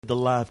The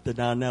life that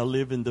I now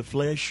live in the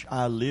flesh,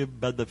 I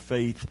live by the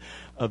faith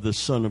of the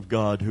Son of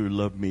God who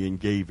loved me and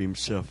gave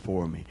himself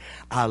for me.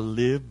 I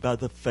live by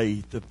the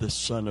faith of the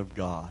Son of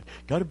God.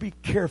 Got to be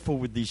careful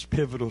with these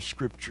pivotal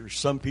scriptures.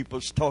 Some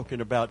people's talking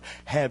about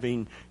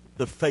having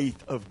the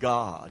faith of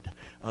God,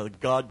 a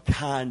God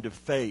kind of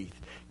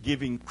faith,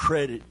 giving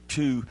credit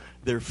to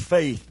their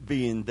faith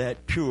being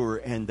that pure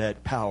and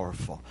that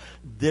powerful.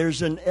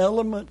 There's an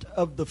element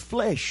of the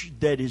flesh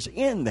that is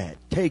in that,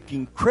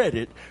 taking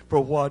credit for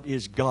what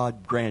is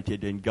God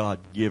granted and God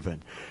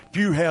given. If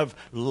you have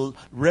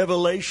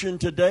revelation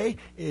today,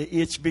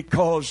 it's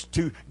because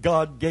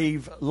God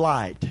gave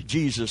light.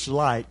 Jesus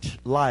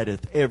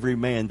lighteth every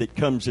man that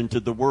comes into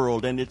the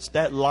world. And it's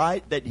that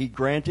light that he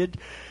granted.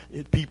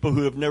 People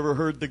who have never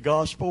heard the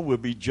gospel will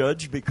be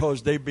judged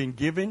because they've been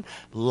given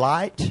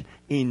light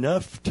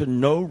enough to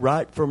know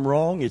right from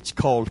wrong. It's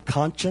called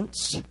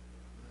conscience.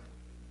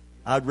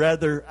 I'd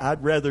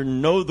rather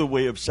know the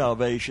way of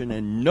salvation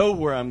and know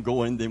where I'm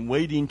going than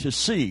waiting to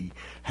see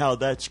how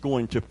that's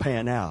going to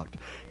pan out.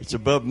 It's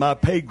above my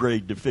pay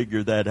grade to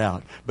figure that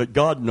out. But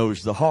God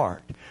knows the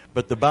heart.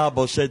 But the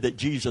Bible said that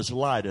Jesus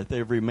lighteth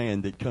every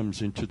man that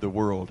comes into the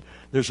world.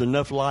 There's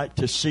enough light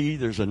to see.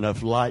 There's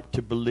enough light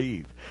to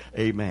believe.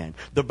 Amen.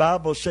 The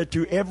Bible said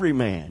to every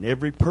man,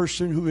 every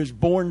person who is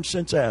born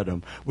since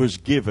Adam was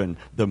given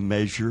the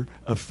measure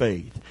of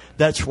faith.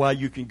 That's why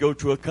you can go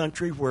to a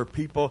country where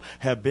people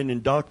have been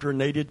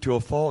indoctrinated to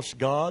a false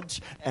gods,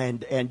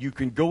 and you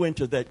can go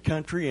into that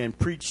country and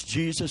preach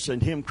Jesus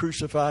and him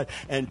crucified,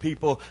 and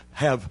people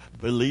have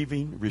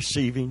believing,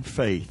 receiving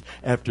faith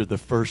after the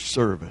first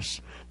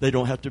service. They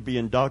don't have to be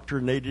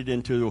indoctrinated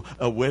into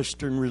a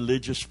Western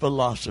religious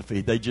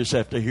philosophy. They just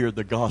have to hear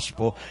the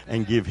gospel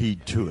and give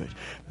heed to it.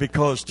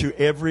 Because to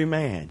every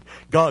man,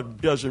 God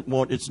doesn't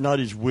want, it's not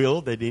his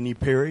will that any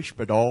perish,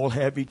 but all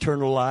have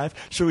eternal life.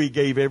 So he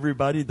gave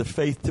everybody the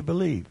faith to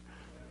believe.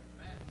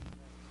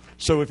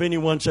 So if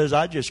anyone says,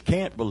 I just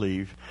can't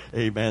believe,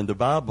 amen, the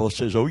Bible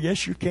says, oh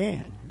yes you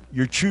can.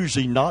 You're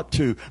choosing not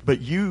to,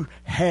 but you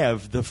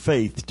have the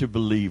faith to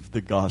believe the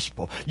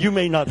gospel. You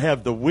may not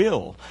have the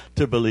will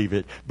to believe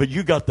it, but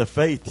you got the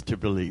faith to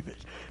believe it.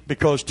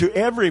 Because to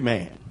every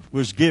man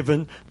was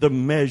given the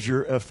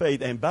measure of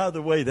faith. And by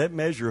the way, that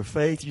measure of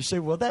faith, you say,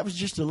 well, that was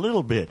just a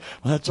little bit.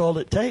 Well, that's all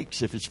it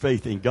takes if it's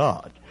faith in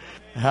God.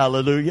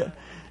 Hallelujah.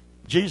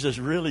 Jesus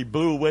really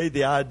blew away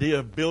the idea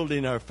of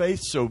building our faith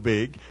so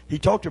big. He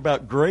talked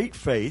about great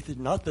faith,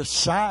 not the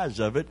size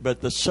of it, but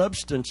the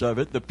substance of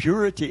it, the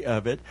purity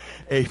of it.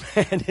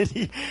 Amen.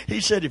 And he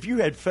said, if you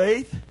had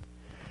faith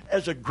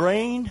as a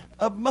grain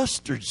of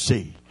mustard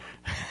seed.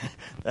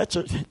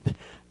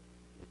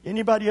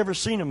 Anybody ever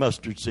seen a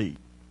mustard seed?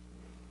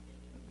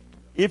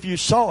 If you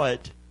saw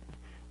it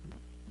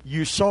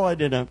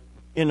in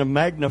a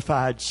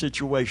magnified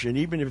situation,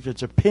 even if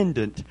it's a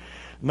pendant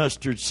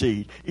mustard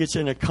seed. It's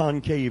in a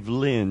concave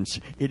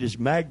lens. It is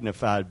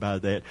magnified by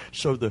that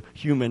so the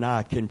human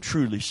eye can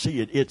truly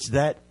see it. It's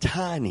that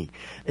tiny.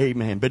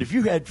 Amen. But if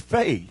you had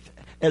faith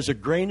as a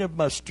grain of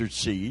mustard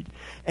seed,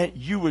 and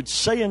you would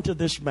say unto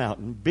this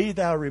mountain, be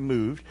thou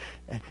removed,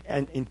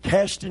 and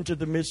cast into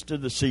the midst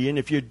of the sea. And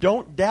if you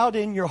don't doubt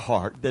in your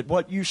heart that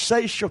what you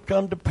say shall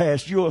come to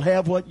pass, you will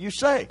have what you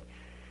say.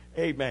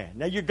 Amen.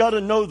 Now, you've got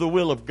to know the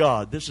will of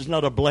God. This is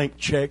not a blank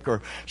check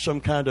or some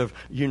kind of,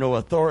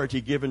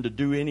 authority given to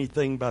do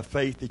anything by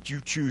faith that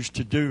you choose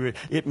to do.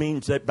 It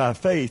means that by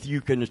faith you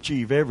can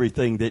achieve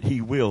everything that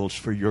He wills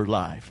for your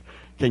life.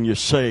 Can you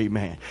say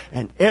amen?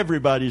 And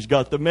everybody's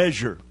got the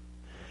measure.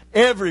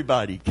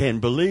 Everybody can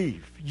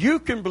believe. You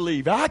can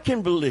believe. I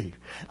can believe.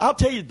 I'll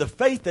tell you, the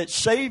faith that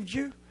saved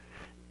you,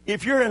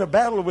 if you're in a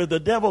battle with the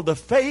devil, the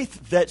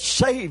faith that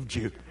saved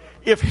you,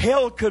 if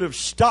hell could have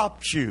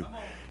stopped you,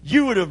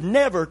 you would have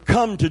never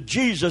come to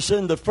Jesus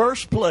in the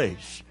first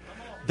place.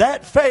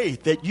 That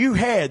faith that you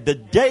had the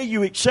day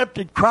you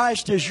accepted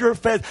Christ as your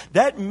faith,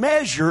 that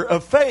measure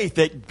of faith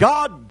that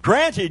God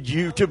granted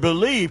you to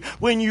believe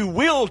when you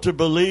will to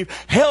believe,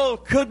 hell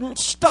couldn't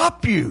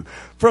stop you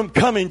from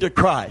coming to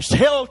Christ.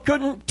 Hell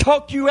couldn't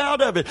talk you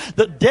out of it.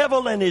 The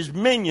devil and his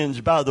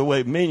minions, by the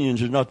way,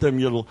 minions are not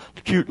them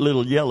cute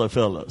little yellow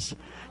fellas.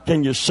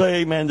 Can you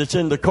say, man, that's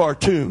in the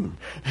cartoon?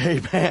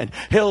 Amen.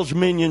 Hell's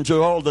minions are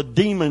all the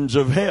demons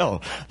of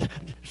hell.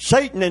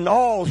 Satan and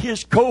all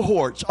his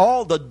cohorts,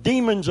 all the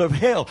demons of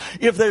hell.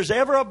 If there's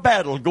ever a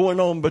battle going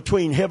on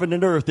between heaven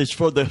and earth, it's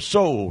for the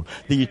soul,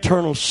 the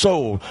eternal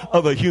soul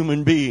of a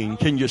human being.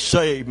 Can you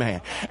say, man?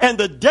 And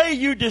the day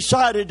you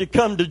decided to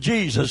come to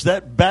Jesus,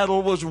 that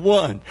battle was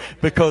won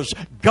because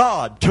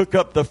God took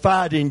up the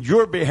fight in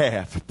your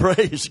behalf.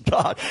 Praise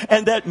God.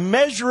 And that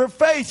measure of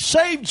faith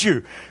saved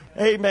you.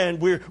 Amen.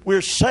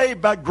 We're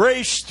saved by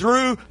grace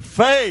through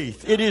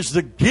faith. It is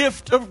the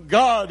gift of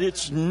God.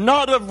 It's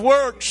not of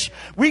works.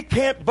 We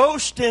can't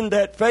boast in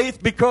that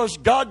faith because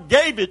God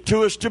gave it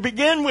to us to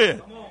begin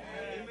with.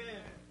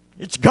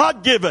 It's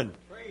God-given.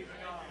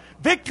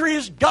 Victory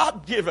is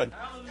God-given.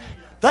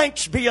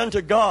 Thanks be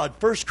unto God.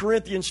 1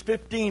 Corinthians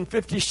 15,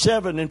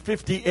 57 and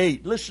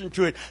 58. Listen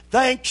to it.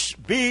 Thanks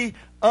be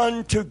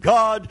unto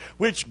God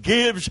which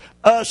gives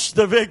us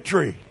the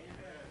victory.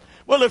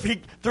 Well, if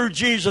he, through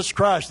Jesus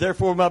Christ,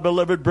 therefore, my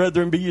beloved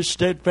brethren, be ye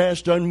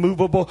steadfast,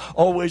 unmovable,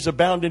 always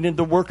abounding in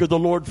the work of the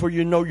Lord, for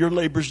you know your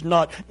labor's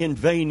not in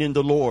vain in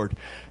the Lord.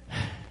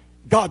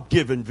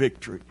 God-given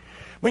victory.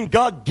 When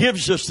God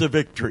gives us the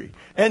victory,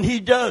 and He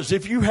does,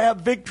 if you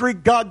have victory,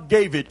 God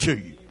gave it to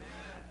you.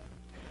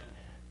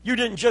 You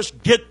didn't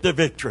just get the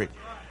victory.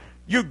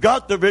 You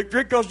got the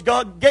victory because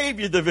God gave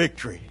you the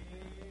victory.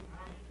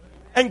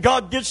 And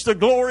God gets the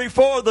glory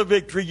for the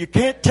victory. You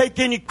can't take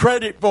any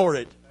credit for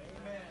it.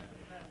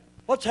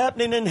 What's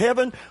happening in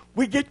heaven?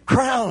 We get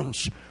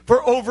crowns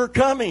for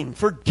overcoming,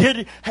 for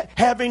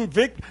having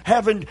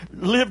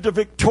lived a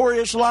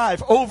victorious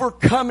life,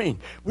 overcoming.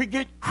 We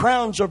get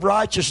crowns of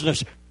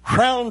righteousness,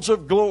 crowns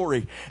of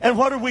glory. And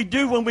what do we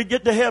do when we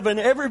get to heaven?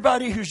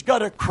 Everybody who's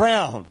got a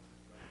crown,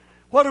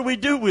 what do we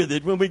do with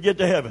it when we get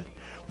to heaven?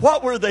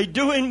 What were they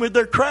doing with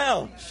their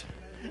crowns?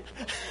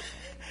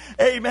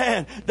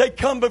 Amen. They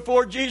come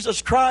before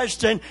Jesus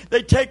Christ and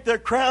they take their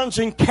crowns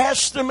and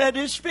cast them at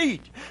His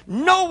feet.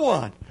 No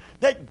one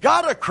that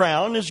got a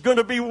crown is going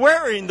to be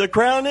wearing the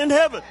crown in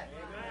heaven.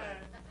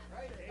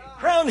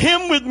 Crown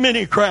Him with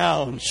many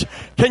crowns.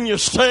 Can you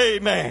say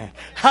amen?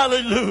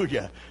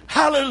 Hallelujah.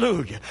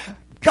 Hallelujah.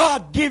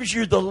 God gives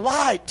you the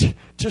light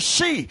to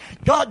see.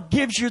 God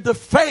gives you the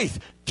faith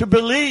to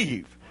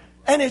believe.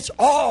 And it's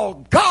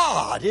all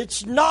God.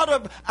 It's not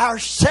of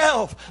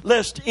ourselves,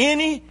 lest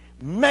any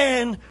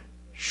man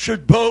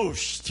should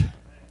boast.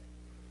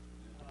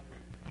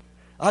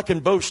 I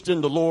can boast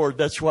in the Lord.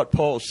 That's what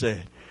Paul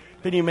said.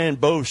 If any man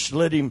boasts,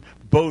 let him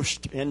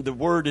boast. And the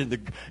word in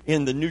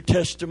the New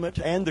Testament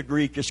and the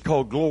Greek is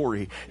called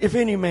glory. If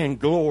any man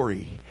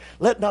glory,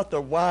 let not the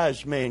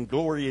wise man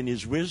glory in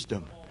his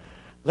wisdom.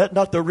 Let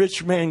not the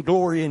rich man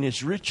glory in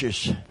his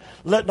riches.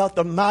 Let not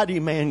the mighty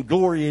man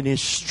glory in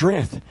his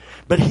strength.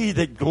 But he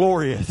that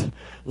glorieth,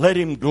 let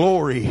him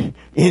glory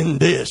in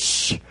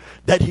this,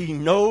 that he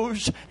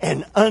knows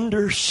and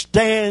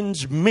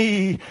understands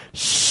me,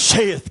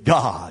 saith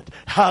God.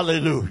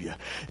 Hallelujah.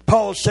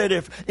 Paul said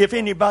if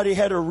anybody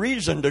had a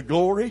reason to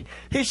glory,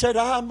 he said,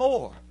 I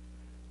more.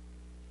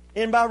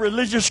 In my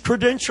religious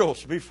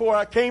credentials before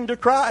I came to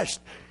Christ.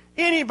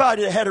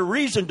 Anybody that had a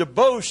reason to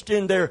boast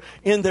in their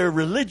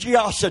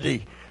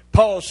religiosity,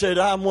 Paul said,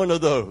 I'm one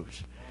of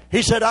those.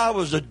 He said, I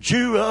was a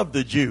Jew of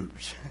the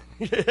Jews.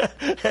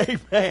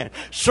 Amen.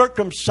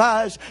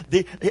 Circumcised.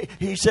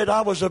 He said,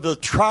 I was of the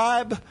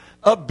tribe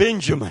of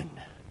Benjamin.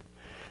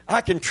 I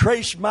can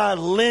trace my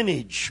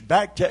lineage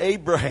back to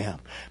Abraham.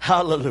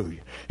 Hallelujah.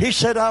 He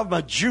said, I'm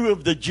a Jew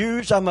of the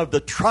Jews. I'm of the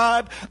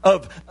tribe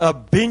of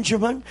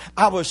Benjamin.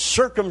 I was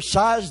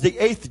circumcised the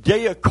 8th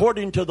day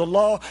according to the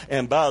law.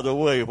 And by the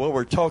way, while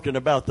we're talking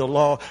about the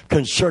law,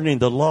 concerning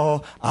the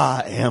law,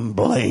 I am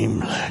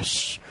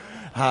blameless.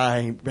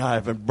 I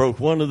haven't broke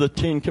one of the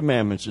 10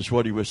 commandments is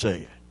what he was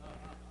saying.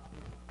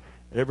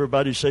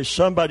 Everybody say,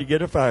 somebody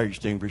get a fire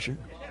extinguisher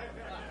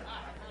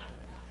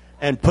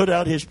and put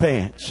out his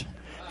pants.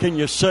 Can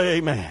you say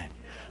amen?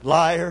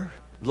 Liar,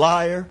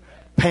 liar,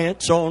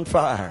 pants on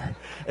fire.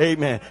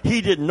 Amen. He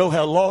didn't know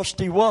how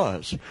lost he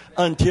was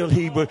until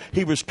he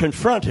was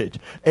confronted,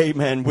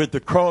 amen, with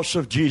the cross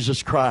of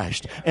Jesus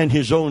Christ and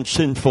his own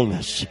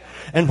sinfulness.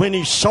 And when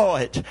he saw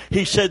it,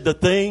 he said the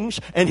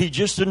things, and he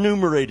just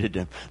enumerated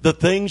them. The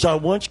things I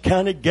once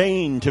counted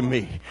gain to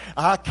me,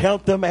 I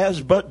count them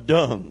as but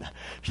dung.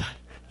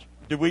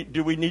 Do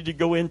we need to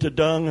go into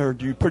dung, or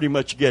do you pretty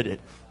much get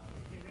it?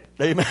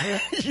 Amen.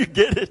 You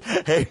get it?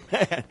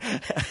 Amen.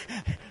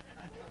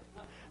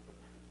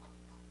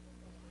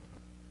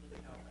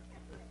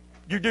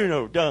 You do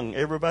know dung,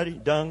 everybody?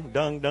 Dung,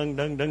 dung, dung,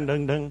 dung, dung,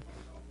 dung, dung.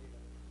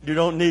 You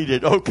don't need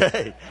it.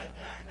 Okay.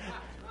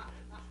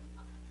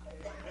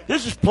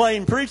 This is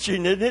plain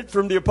preaching, isn't it,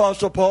 from the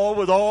Apostle Paul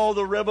with all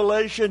the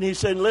revelation. He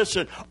said,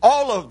 listen,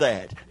 all of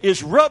that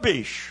is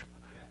rubbish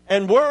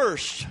and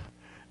worse.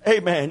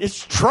 Amen.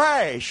 It's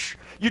trash.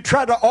 You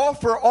try to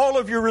offer all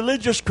of your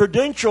religious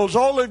credentials,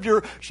 all of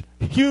your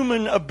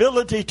human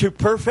ability to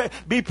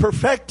be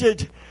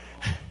perfected.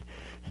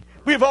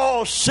 We've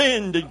all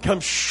sinned and come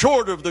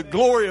short of the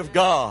glory of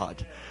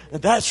God.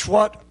 And that's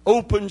what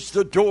opens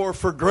the door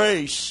for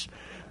grace.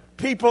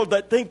 People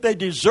that think they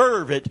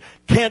deserve it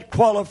can't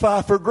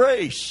qualify for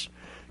grace.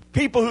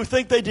 People who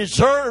think they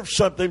deserve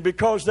something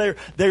because and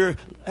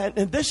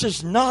this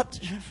is not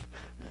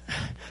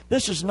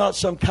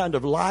some kind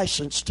of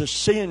license to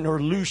sin or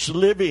loose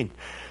living.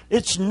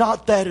 It's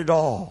not that at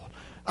all.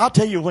 I'll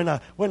tell you, when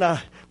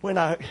the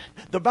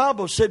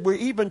Bible said we're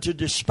even to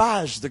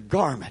despise the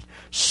garment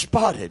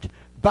spotted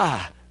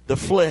by the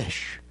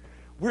flesh.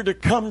 We're to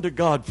come to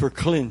God for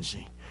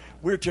cleansing.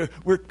 We're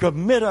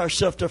commit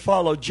ourselves to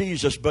follow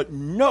Jesus, but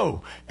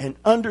know and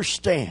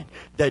understand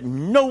that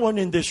no one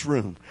in this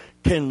room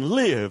can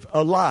live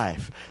a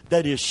life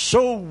that is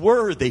so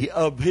worthy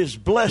of His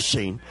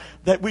blessing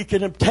that we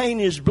can obtain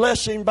His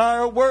blessing by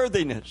our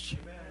worthiness.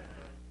 Amen.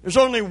 There's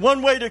only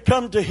one way to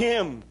come to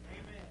Him. Amen.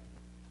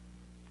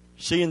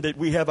 Seeing that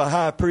we have a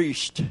high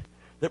priest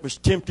that was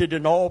tempted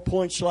in all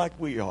points like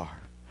we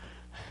are,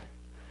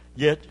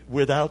 yet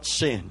without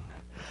sin.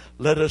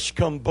 Let us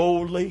come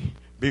boldly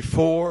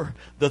before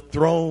the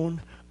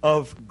throne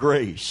of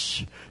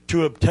grace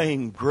to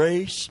obtain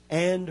grace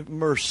and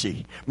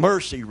mercy.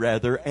 Mercy,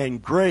 rather,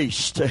 and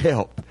grace to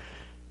help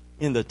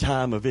in the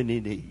time of any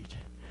need.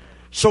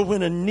 So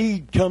when a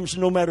need comes,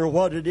 no matter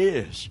what it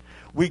is,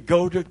 we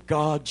go to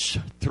God's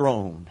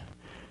throne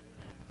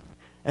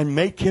and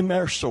make Him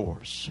our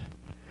source.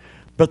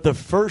 But the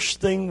first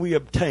thing we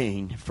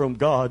obtain from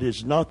God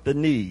is not the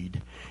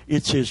need.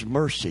 It's His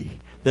mercy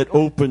that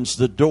opens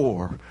the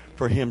door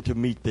for Him to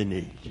meet the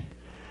need.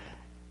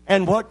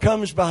 And what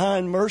comes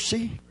behind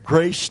mercy?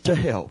 Grace to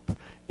help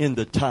in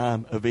the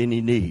time of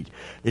any need.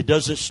 It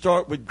doesn't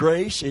start with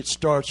grace, it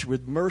starts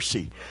with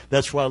mercy.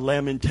 That's why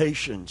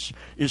Lamentations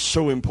is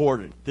so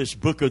important. This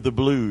book of the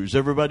blues.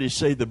 Everybody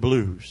say the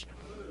blues.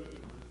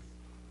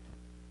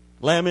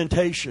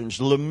 Lamentations,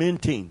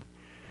 lamenting.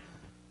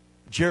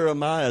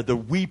 Jeremiah, the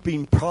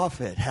weeping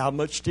prophet. How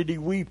much did he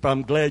weep?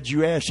 I'm glad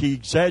you asked. He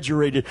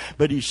exaggerated,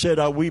 but he said,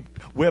 I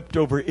wept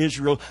over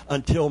Israel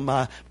until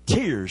my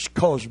tears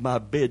caused my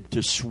bed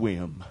to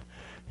swim.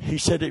 He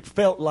said it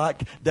felt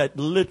like that,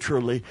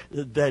 literally,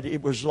 that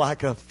it was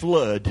like a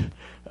flood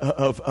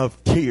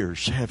of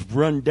tears have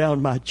run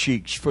down my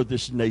cheeks for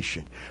this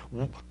nation.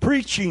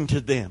 Preaching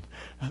to them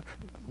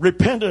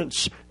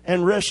repentance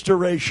and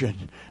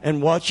restoration,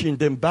 and watching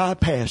them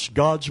bypass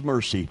God's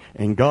mercy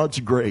and God's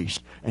grace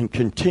and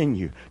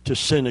continue to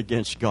sin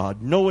against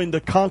God, knowing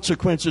the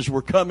consequences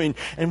were coming.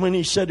 And when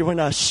he said,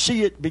 when I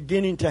see it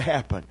beginning to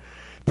happen,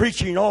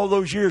 preaching all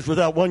those years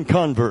without one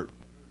convert,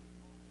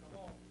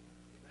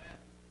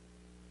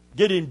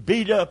 getting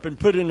beat up and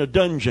put in a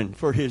dungeon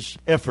for his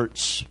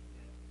efforts.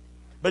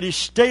 But he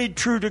stayed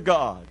true to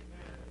God,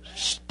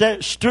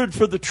 stood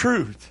for the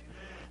truth.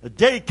 A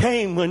day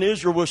came when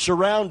Israel was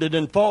surrounded,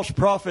 and false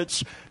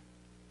prophets,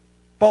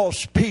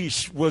 false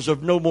peace was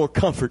of no more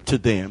comfort to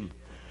them.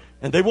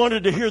 And they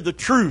wanted to hear the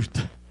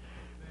truth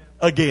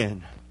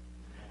again.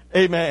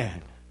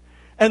 Amen.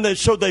 And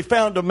so they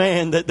found a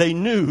man that they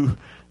knew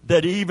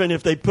that even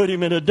if they put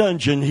him in a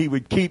dungeon, he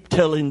would keep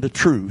telling the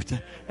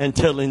truth and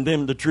telling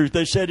them the truth.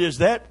 They said, is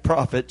that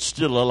prophet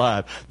still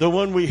alive? The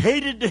one we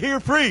hated to hear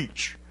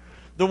preach.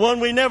 The one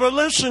we never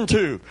listened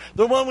to.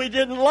 The one we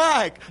didn't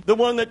like. The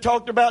one that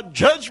talked about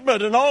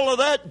judgment and all of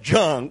that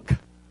junk.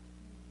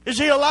 Is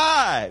he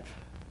alive?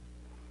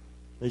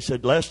 They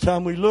said, last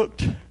time we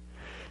looked,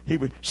 he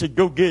said,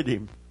 go get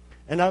him.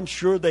 And I'm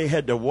sure they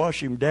had to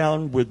wash him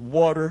down with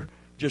water,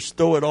 just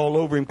throw it all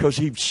over him, because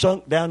he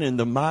sunk down in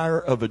the mire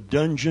of a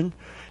dungeon.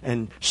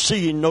 And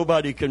seeing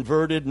nobody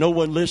converted, no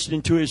one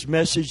listening to his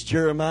message,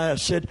 Jeremiah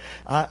said,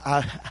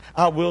 I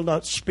will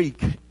not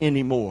speak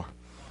anymore.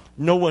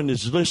 No one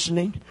is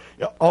listening.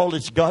 All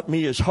it's got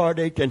me is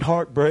heartache and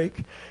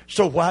heartbreak.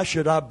 So why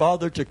should I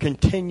bother to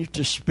continue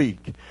to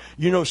speak?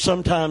 You know,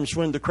 sometimes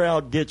when the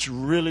crowd gets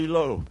really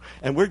low,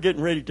 and we're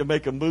getting ready to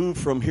make a move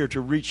from here to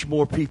reach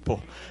more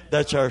people,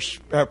 that's our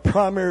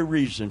primary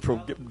reason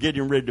for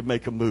getting ready to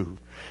make a move.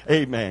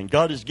 Amen.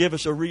 God has given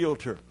us a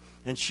realtor.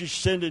 And she's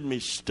sending me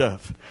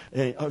stuff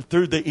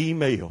through the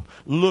email,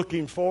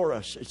 looking for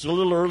us. It's a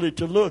little early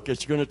to look.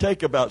 It's going to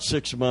take about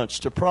 6 months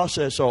to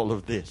process all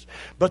of this.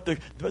 But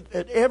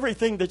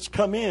everything that's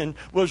come in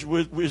was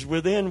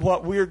within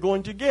what we're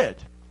going to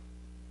get.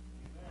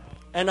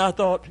 And I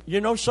thought, you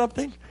know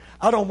something?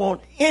 I don't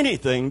want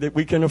anything that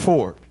we can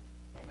afford.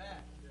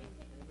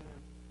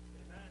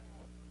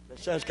 That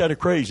sounds kind of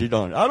crazy,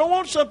 don't it? I don't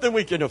want something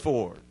we can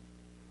afford.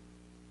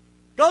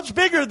 God's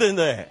bigger than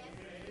that.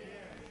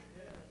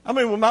 I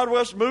mean, we might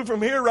as well move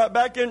from here right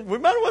back in. We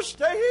might as well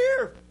stay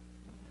here.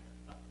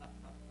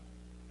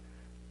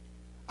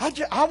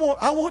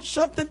 I want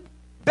something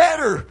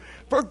better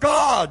for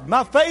God.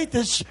 My faith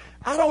is,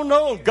 I don't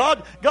know.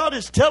 God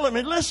is telling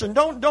me, listen,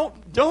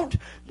 don't.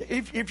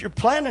 If you're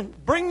planning,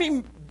 bring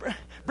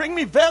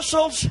me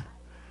vessels,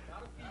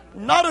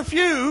 not a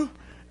few.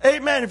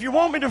 Amen. If you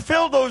want me to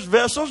fill those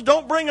vessels,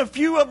 don't bring a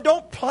few of them.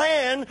 Don't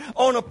plan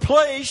on a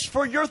place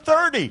for your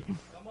 30.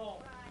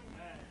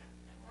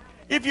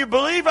 If you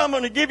believe I'm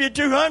going to give you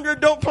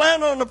 200, don't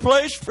plan on a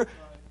place for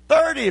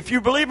 30. If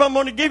you believe I'm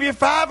going to give you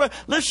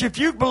 5, listen, if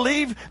you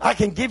believe I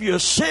can give you a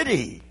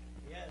city.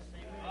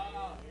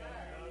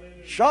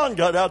 Sean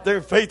got out there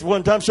in faith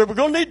one time and said, we're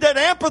going to need that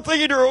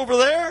amphitheater over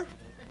there.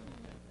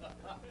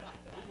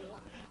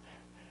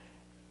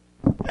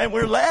 And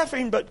we're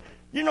laughing, but,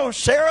 you know,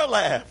 Sarah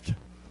laughed.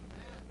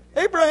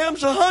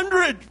 Abraham's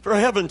 100, for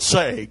heaven's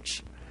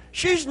sakes.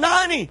 She's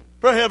 90,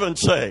 for heaven's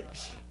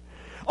sakes.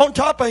 On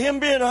top of him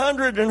being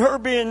 100 and her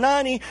being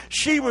 90,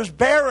 she was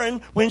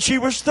barren when she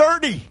was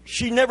 30.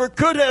 She never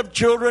could have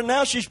children.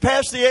 Now she's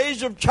past the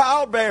age of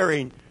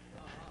childbearing.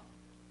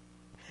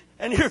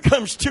 And here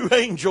comes 2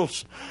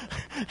 angels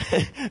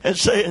and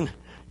saying,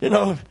 you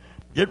know,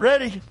 get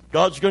ready.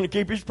 God's going to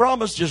keep his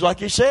promise, just like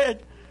he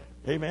said.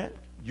 Amen.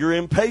 Your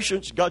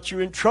impatience got you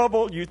in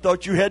trouble. You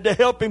thought you had to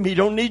help him. He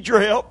don't need your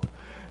help.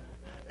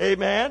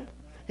 Amen.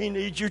 He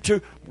needs you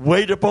to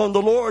wait upon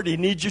the Lord. He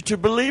needs you to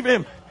believe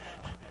him.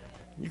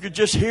 You could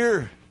just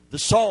hear the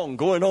song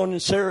going on in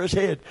Sarah's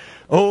head.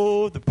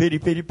 Oh, the pitty,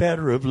 pitty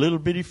patter of little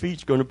bitty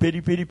feet's going to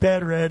pitty, pitty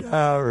patter at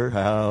our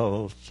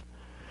house.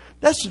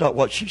 That's not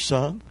what she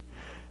sung.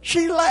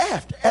 She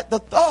laughed at the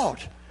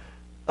thought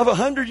of a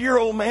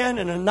 100-year-old man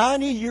and a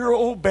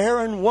 90-year-old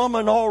barren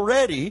woman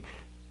already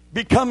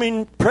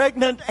becoming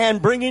pregnant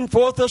and bringing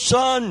forth a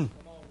son.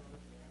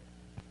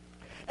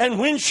 And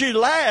when she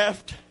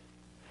laughed,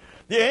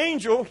 the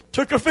angel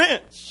took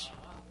offense.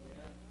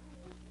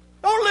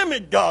 Don't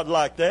limit God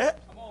like that.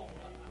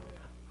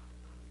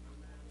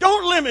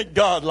 Don't limit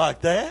God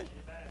like that.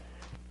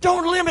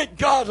 Don't limit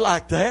God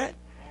like that.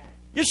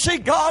 You see,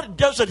 God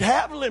doesn't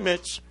have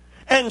limits,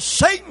 and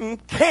Satan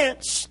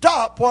can't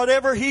stop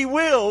whatever he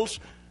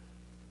wills.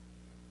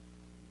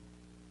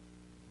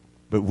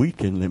 But we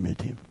can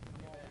limit him.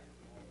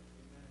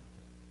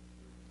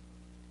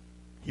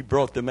 He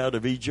brought them out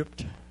of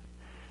Egypt.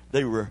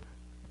 They were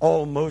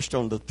almost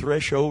on the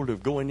threshold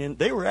of going in.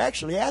 They were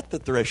actually at the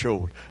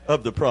threshold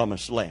of the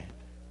promised land.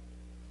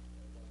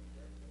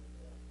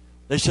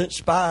 They sent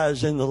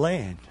spies in the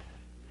land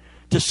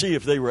to see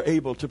if they were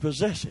able to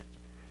possess it.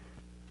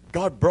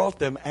 God brought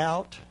them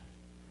out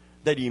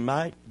that he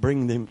might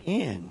bring them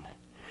in.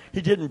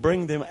 He didn't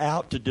bring them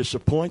out to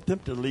disappoint them,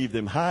 to leave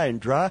them high and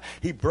dry.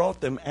 He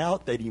brought them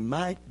out that he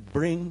might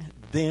bring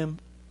them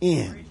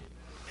in.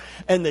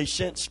 And they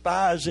sent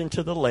spies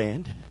into the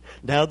land.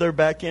 Now they're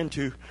back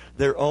into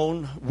their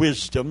own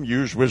wisdom.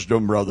 Use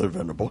wisdom, Brother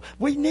Venable.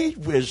 We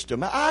need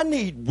wisdom. I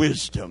need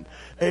wisdom.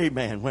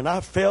 Amen. When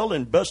I fell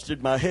and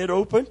busted my head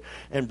open,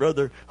 and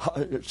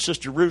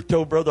Sister Ruth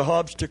told Brother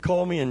Hobbs to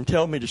call me and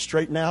tell me to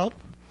straighten out,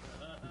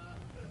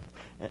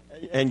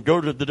 and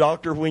go to the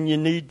doctor when you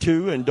need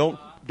to, and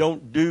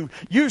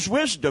use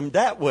wisdom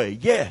that way.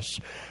 Yes,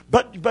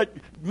 but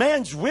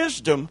man's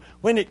wisdom,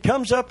 when it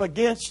comes up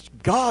against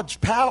God's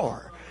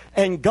power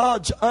and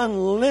God's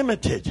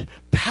unlimited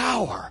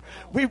power,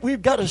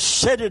 we've got to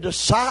set it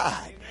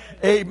aside.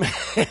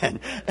 Amen.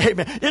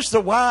 Amen. It's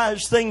the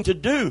wise thing to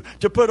do,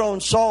 to put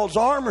on Saul's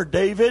armor,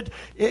 David.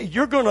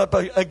 You're going up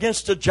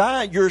against a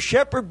giant. You're a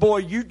shepherd boy.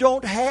 You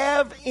don't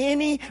have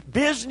any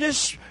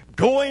business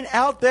going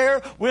out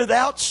there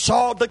without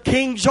Saul, the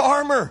king's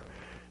armor.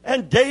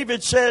 And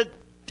David said,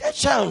 that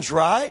sounds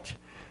right.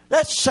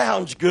 That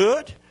sounds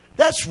good.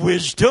 That's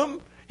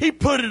wisdom. He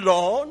put it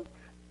on.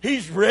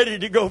 He's ready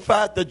to go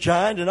fight the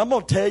giant. And I'm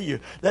going to tell you,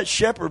 that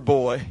shepherd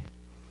boy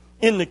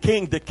in the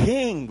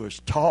king was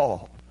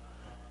tall.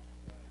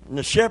 And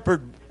the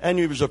shepherd, and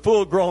he was a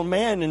full-grown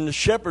man, and the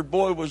shepherd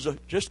boy was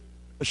just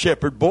a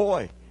shepherd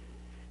boy.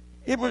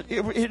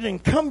 It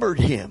encumbered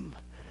him.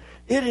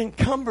 It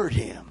encumbered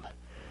him.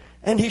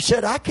 And he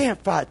said, I can't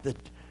fight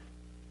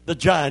the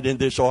giant in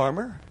this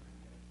armor.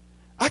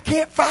 I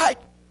can't fight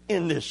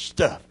in this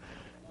stuff.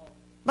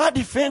 My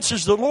defense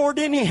is the Lord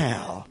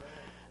anyhow.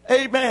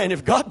 Amen.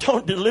 If God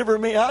don't deliver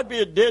me, I'd be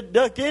a dead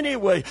duck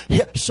anyway.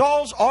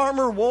 Saul's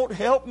armor won't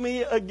help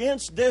me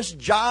against this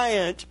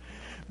giant.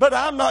 But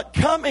I'm not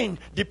coming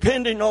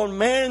depending on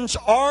man's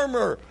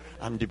armor.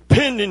 I'm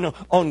depending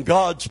on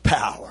God's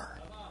power.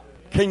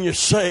 Can you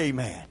say,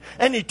 man?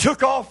 And he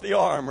took off the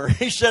armor.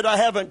 He said, I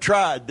haven't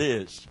tried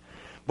this.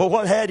 But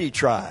what had he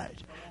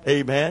tried?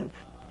 Amen.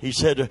 He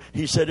said,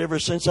 ever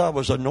since I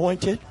was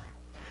anointed,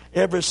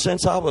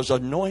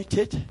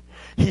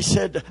 he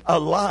said, a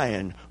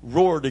lion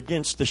roared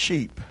against the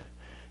sheep,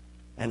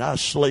 and I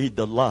slayed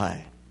the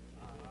lion.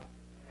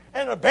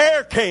 And a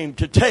bear came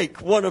to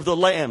take one of the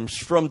lambs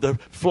from the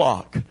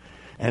flock,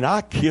 and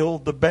I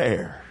killed the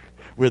bear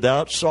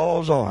without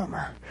Saul's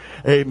armor.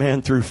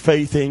 Amen. Through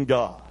faith in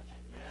God.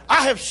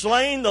 I have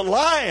slain the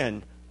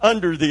lion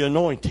under the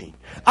anointing.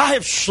 I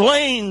have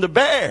slain the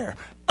bear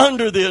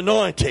under the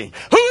anointing.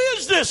 Who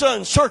is this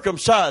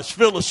uncircumcised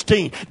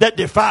Philistine that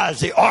defies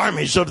the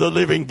armies of the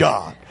living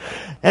God?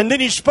 And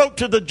then he spoke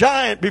to the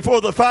giant before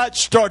the fight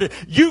started.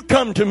 You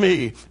come to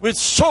me with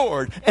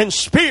sword and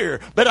spear,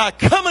 but I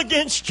come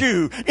against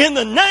you in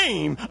the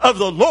name of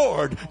the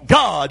Lord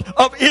God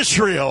of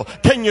Israel.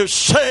 Can you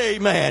say,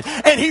 man?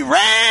 And he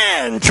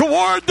ran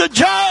toward the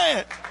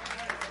giant.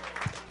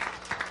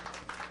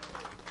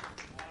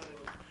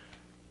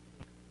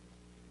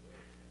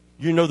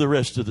 You know the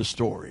rest of the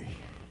story.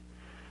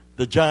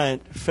 The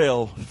giant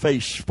fell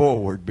face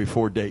forward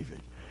before David.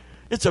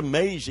 It's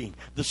amazing.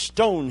 The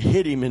stone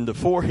hit him in the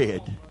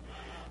forehead,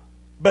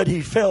 but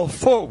he fell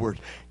forward.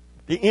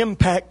 The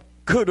impact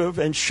could have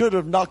and should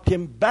have knocked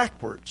him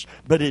backwards,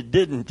 but it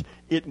didn't.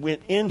 It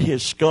went in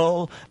his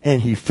skull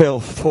and he fell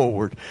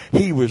forward.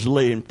 He was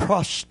laying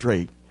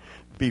prostrate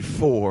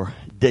before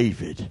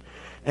David.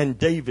 And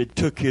David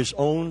took his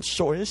own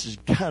sword. This is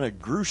kind of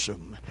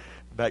gruesome.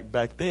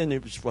 Back then,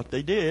 it was what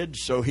they did.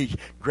 So he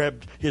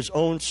grabbed his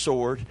own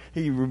sword.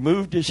 He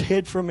removed his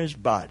head from his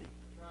body.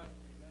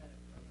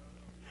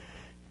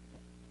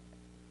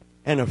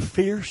 And a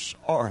fierce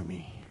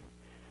army,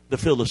 the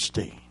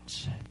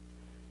Philistines,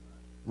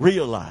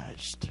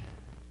 realized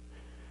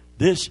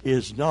this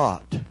is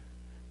not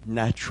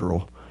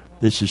natural.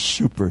 This is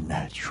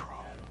supernatural.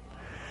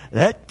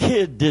 That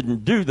kid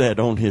didn't do that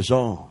on his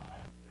own.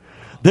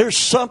 There's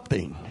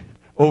something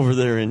over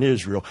there in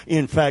Israel.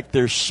 In fact,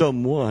 there's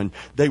someone,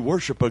 they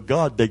worship a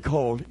God they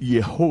call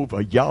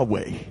Jehovah,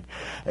 Yahweh.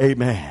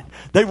 Amen.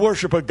 They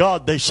worship a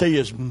God they say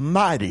is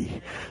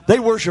mighty. They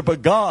worship a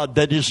God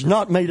that is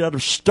not made out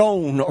of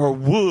stone or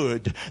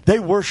wood. They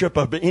worship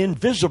an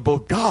invisible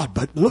God,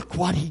 but look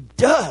what he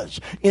does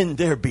in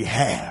their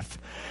behalf.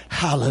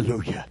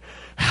 Hallelujah.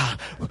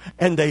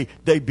 And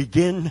they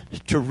begin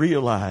to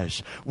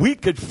realize we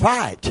could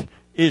fight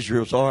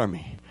Israel's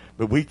army,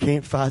 but we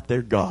can't fight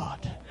their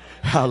God.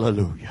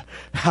 Hallelujah.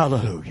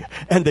 Hallelujah.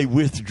 And they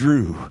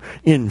withdrew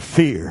in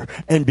fear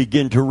and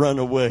began to run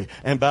away.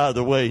 And by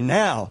the way,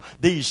 now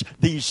these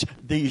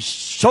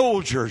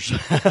soldiers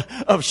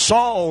of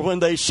Saul, when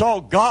they saw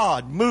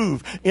God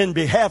move in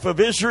behalf of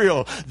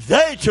Israel,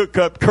 they took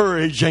up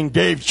courage and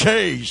gave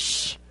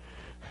chase.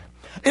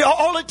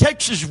 All it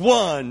takes is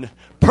one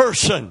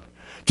person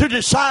to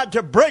decide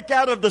to break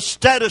out of the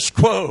status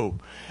quo.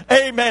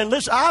 Amen.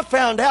 Listen, I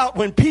found out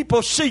when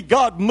people see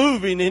God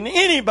moving in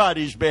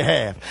anybody's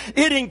behalf,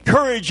 it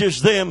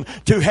encourages them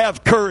to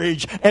have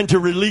courage and to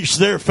release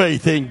their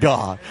faith in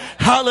God.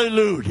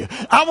 Hallelujah.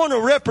 I want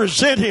to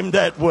represent him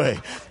that way.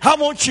 I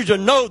want you to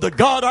know the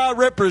God I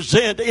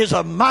represent is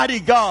a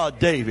mighty God,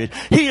 David.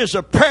 He is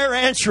a prayer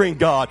answering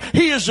God.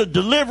 He is a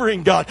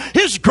delivering God.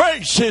 His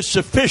grace is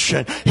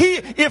sufficient.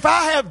 If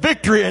I have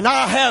victory, and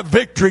I have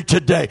victory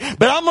today,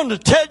 but I'm going to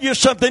tell you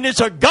something,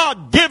 it's a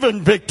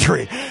God-given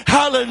victory.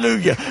 Hallelujah.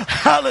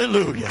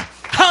 Hallelujah.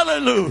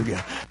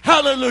 Hallelujah.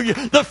 Hallelujah.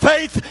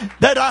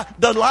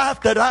 The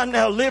life that I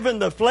now live in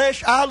the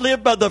flesh, I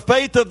live by the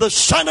faith of the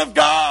Son of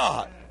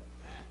God.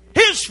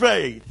 His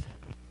faith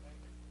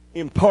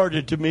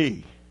imparted to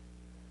me.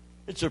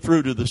 It's a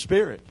fruit of the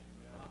Spirit.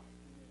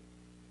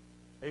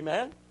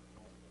 Amen.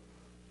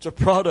 It's a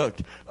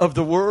product of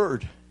the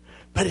Word,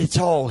 but it's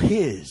all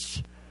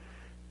His.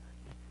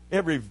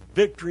 Every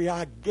victory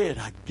I get,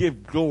 I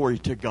give glory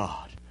to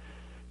God.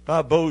 If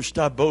I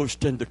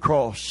boast in the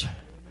cross.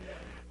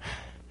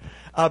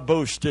 I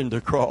boast in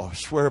the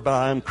cross,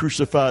 whereby I am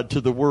crucified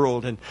to the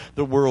world, and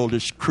the world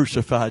is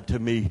crucified to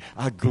me.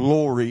 I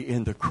glory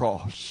in the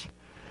cross.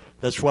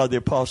 That's why the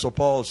Apostle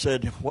Paul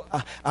said,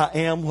 I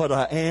am what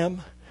I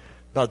am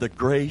by the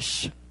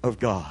grace of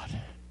God.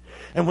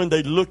 And when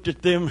they looked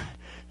at them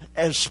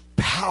as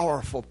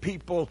powerful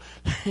people,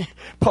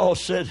 Paul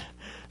said,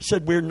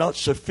 we're not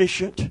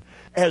sufficient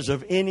as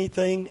of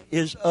anything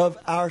is of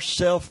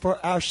ourself,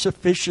 for our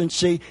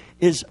sufficiency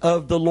is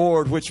of the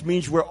Lord, which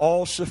means we're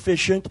all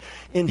sufficient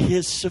in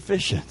His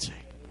sufficiency.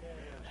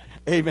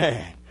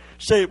 Amen.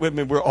 Say it with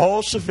me. We're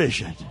all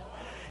sufficient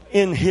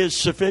in His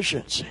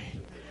sufficiency.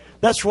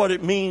 That's what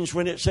it means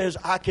when it says,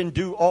 I can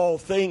do all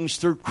things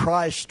through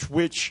Christ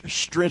which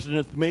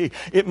strengtheneth me.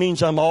 It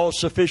means I'm all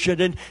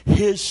sufficient in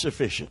His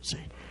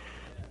sufficiency.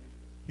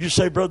 You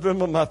say, Brother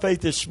Wimble, my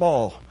faith is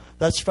small.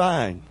 That's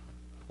fine.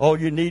 All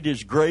you need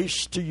is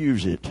grace to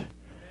use it.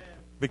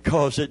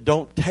 Because it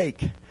don't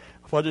take,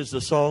 what does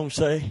the song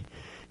say?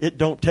 It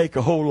don't take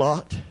a whole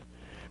lot,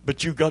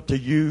 but you got to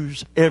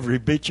use every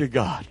bit you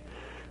got.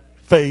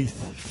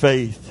 Faith,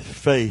 faith,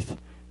 faith.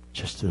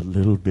 Just a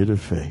little bit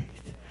of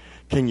faith.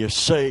 Can you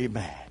say,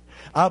 man?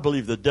 I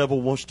believe the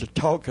devil wants to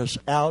talk us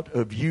out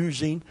of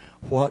using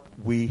what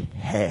we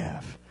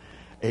have.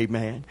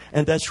 Amen.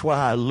 And that's why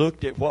I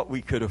looked at what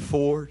we could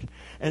afford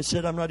and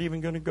said, I'm not even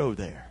going to go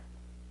there.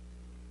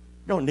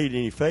 You don't need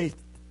any faith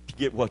to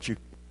get what you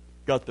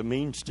got the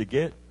means to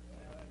get.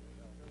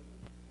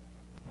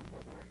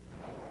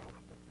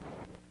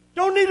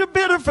 Don't need a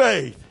bit of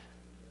faith.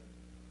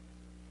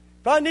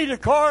 If I need a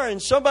car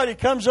and somebody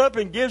comes up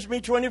and gives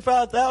me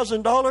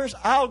 $25,000,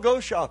 I'll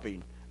go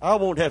shopping. I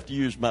won't have to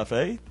use my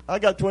faith. I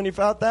got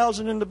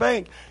 $25,000 in the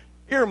bank,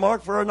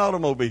 earmarked for an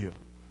automobile.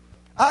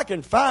 I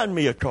can find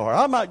me a car.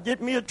 I might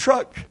get me a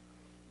truck.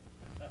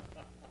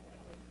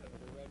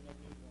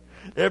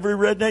 Every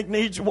redneck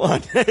needs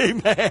one.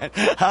 Amen.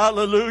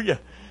 Hallelujah.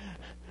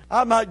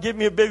 I might get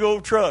me a big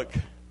old truck.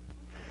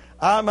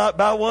 I might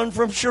buy one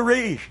from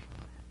Cherie.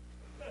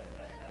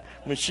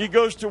 When she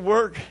goes to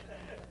work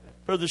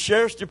for the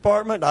sheriff's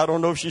department, I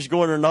don't know if she's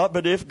going or not,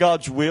 but if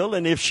God's will,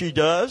 and if she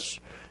does,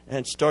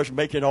 and starts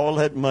making all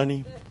that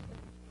money,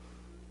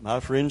 my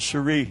friend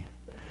Cherie,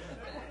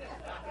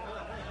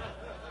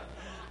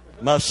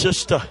 my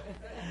sister,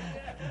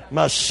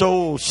 my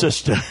soul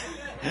sister.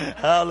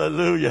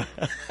 Hallelujah.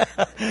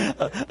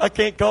 I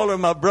can't call her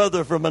my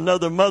brother from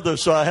another mother,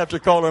 so I have to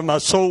call her my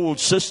soul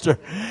sister.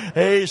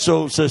 Hey,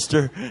 soul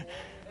sister.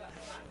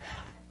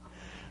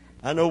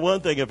 I know one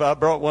thing. If I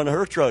brought one of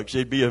her trucks,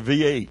 it'd be a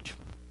V8.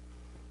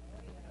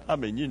 I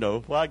mean, you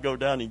know, well, I'd go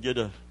down and get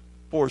a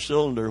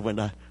 4-cylinder when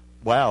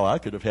I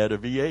could have had a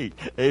V8.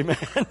 Amen.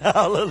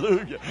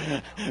 Hallelujah.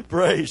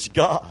 Praise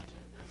God.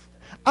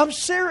 I'm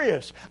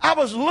serious. I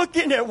was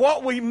looking at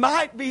what we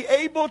might be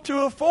able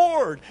to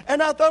afford,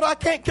 and I thought, I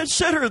can't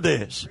consider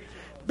this.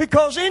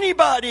 Because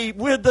anybody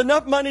with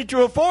enough money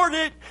to afford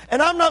it,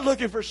 and I'm not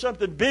looking for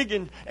something big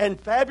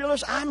and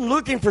fabulous. I'm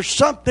looking for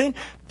something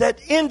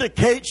that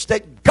indicates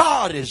that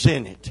God is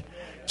in it.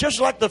 Just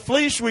like the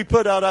fleece we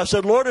put out, I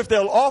said, Lord, if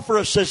they'll offer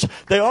us this,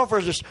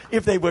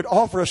 if they would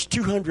offer us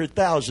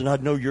 200,000,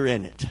 I'd know you're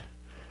in it.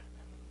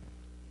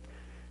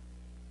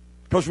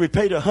 Because we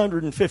paid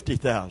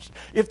 150,000.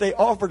 If they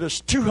offered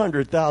us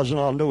 200,000,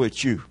 I'll know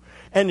it's you.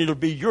 And it'll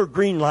be your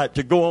green light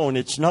to go on.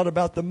 It's not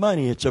about the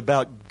money. It's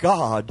about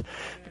God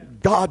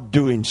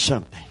doing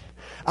something.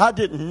 I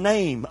didn't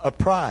name a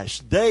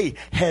price. They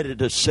had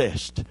it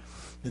assessed.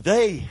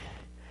 They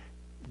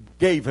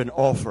gave an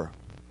offer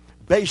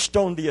based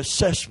on the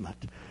assessment.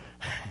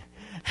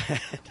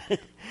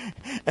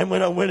 And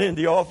when I went in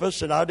the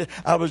office and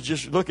I was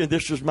just looking,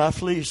 this was my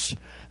fleece.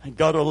 And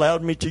God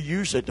allowed me to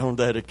use it on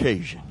that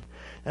occasion.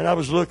 And I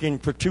was looking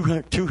for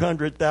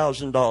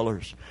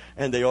 $200,000,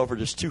 and they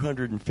offered us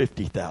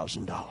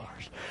 $250,000.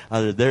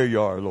 I said, there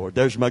you are, Lord.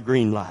 There's my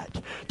green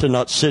light to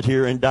not sit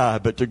here and die,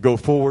 but to go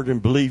forward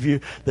and believe you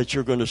that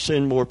you're going to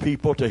send more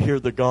people to hear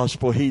the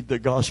gospel, heed the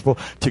gospel,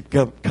 to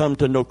come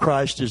to know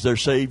Christ as their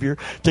Savior,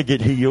 to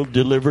get healed,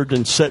 delivered,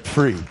 and set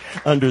free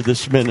under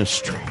this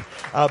ministry.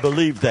 I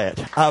believe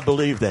that. I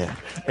believe that.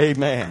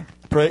 Amen.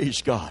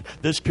 Praise God.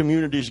 This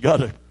community's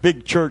got a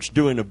big church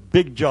doing a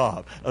big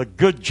job, a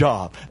good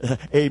job.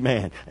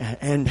 Amen.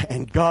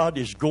 And God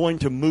is going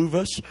to move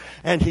us,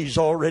 and He's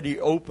already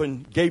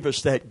gave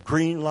us that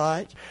green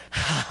light.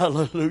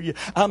 Hallelujah.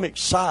 I'm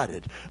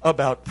excited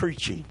about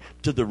preaching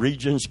to the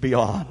regions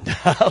beyond.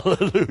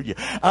 Hallelujah.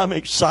 I'm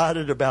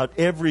excited about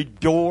every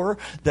door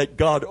that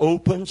God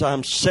opens.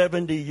 I'm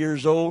 70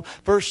 years old.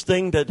 First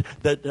thing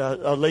that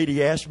a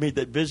lady asked me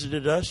that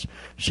visited us,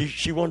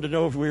 she wanted to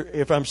know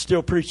if I'm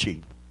still preaching.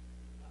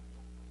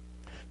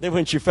 Then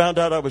when she found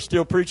out I was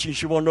still preaching,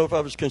 she wanted to know if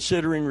I was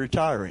considering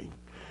retiring.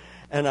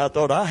 And I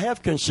thought, I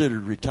have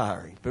considered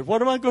retiring. But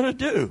what am I going to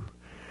do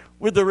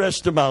with the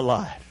rest of my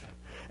life?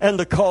 And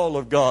the call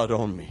of God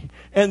on me.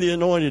 And the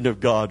anointing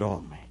of God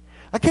on me.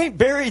 I can't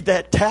bury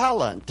that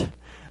talent,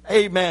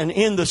 amen,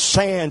 in the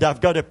sand. I've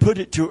got to put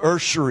it to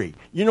usury.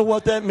 You know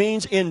what that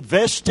means?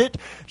 Invest it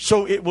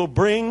so it will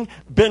bring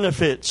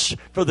benefits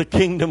for the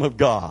kingdom of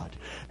God.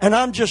 And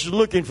I'm just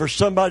looking for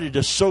somebody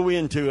to sow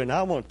into. And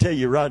I want to tell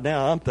you right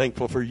now, I'm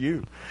thankful for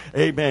you.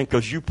 Amen.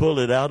 Because you pull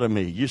it out of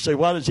me. You say,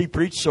 why does he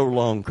preach so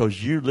long?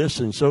 Because you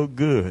listen so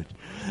good.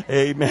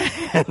 Amen.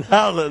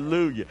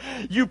 Hallelujah.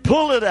 You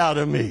pull it out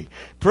of me.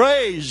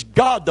 Praise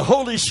God. The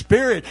Holy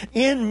Spirit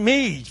in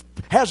me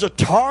has a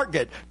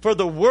target for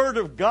the Word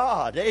of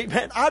God.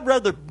 Amen. I'd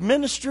rather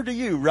minister to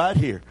you right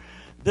here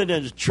than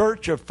in a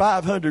church of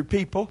 500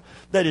 people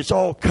that it's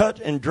all cut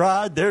and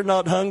dried. They're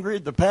not hungry.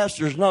 The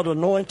pastor's not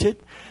anointed.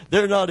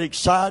 They're not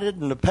excited,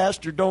 and the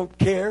pastor don't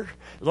care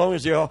as long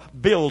as their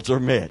bills are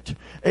met.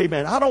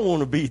 Amen. I don't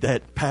want to be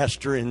that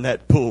pastor in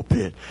that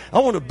pulpit. I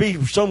want to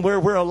be somewhere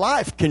where a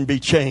life can be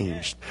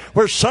changed,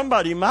 where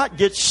somebody might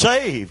get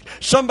saved,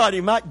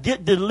 somebody might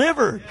get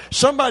delivered,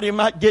 somebody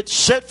might get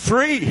set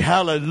free.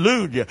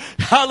 Hallelujah.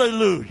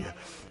 Hallelujah.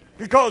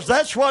 Because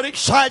that's what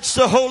excites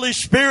the Holy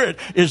Spirit,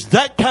 is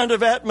that kind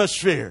of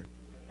atmosphere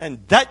and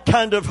that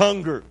kind of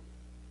hunger.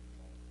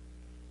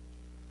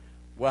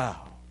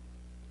 Wow.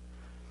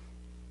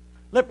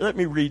 Let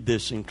me read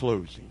this in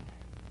closing.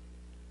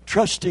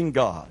 Trusting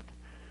God,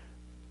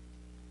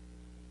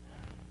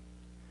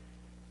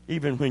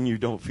 even when you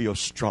don't feel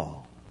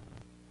strong.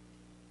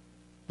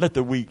 Let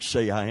the weak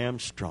say, I am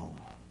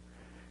strong.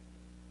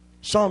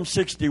 Psalm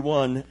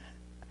 61,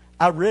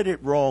 I read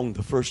it wrong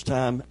the first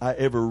time I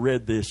ever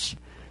read this,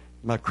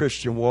 my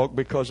Christian walk,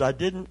 because I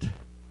didn't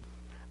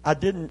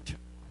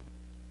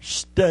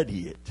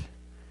study it.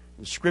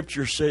 The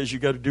Scripture says you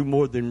got to do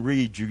more than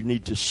read. You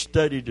need to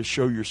study to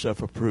show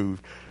yourself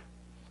approved.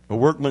 A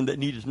workman that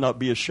needeth not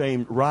be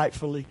ashamed,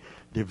 rightfully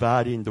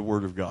dividing the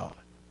Word of God.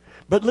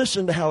 But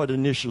listen to how it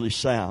initially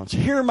sounds.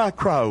 Hear my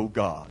cry, O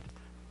God.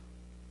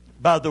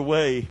 By the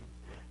way,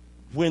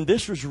 when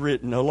this was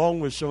written,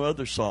 along with some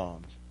other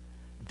psalms,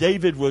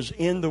 David was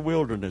in the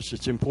wilderness.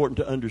 It's important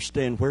to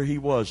understand where he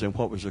was and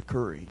what was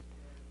occurring.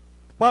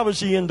 Why was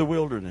he in the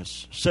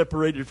wilderness?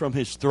 Separated from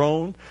his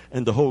throne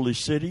and the holy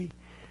city?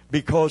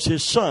 Because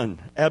his son,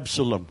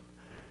 Absalom,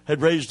 had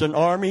raised an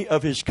army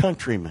of his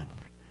countrymen.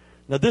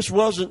 Now, this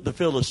wasn't the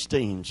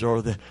Philistines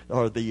or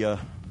the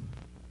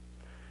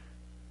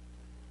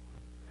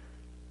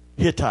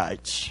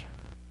Hittites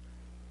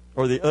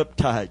or the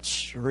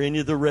Uptites or any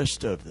of the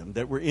rest of them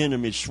that were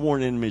enemies,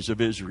 sworn enemies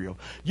of Israel.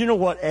 You know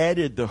what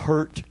added the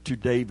hurt to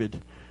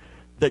David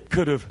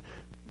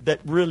that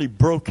really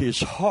broke his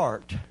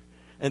heart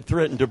and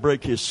threatened to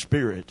break his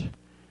spirit? It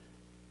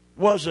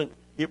wasn't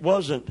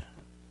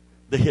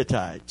the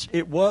Hittites.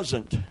 It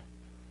wasn't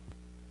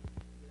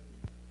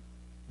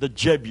the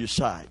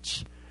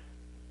Jebusites.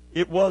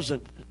 It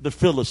wasn't the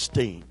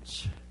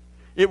Philistines.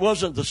 It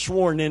wasn't the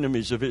sworn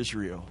enemies of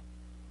Israel.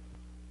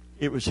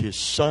 It was his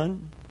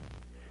son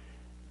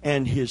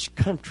and his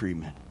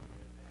countrymen.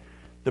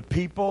 The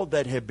people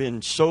that have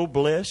been so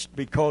blessed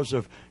because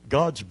of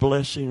God's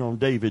blessing on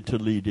David to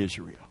lead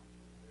Israel.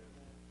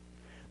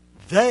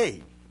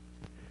 They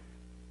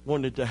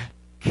wanted to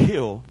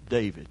kill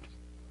David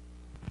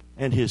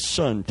and his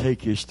son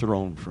take his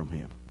throne from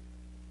him.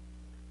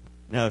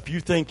 Now, if you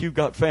think you've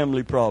got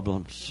family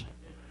problems,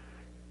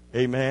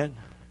 amen,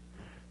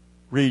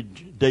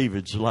 read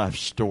David's life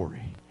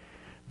story.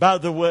 By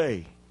the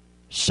way,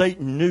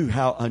 Satan knew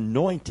how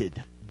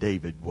anointed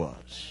David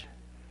was.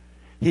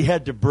 He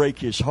had to break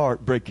his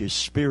heart, break his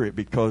spirit,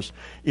 because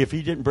if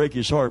he didn't break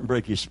his heart and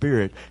break his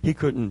spirit, they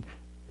couldn't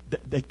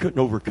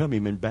overcome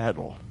him in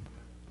battle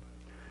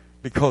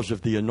because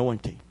of the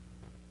anointing.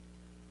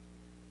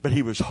 But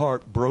he was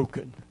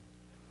heartbroken.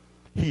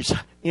 He's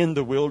in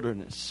the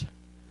wilderness.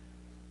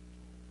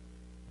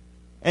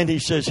 And he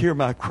says, hear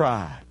my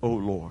cry, O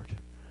Lord.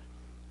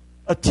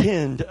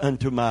 Attend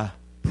unto my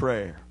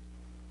prayer.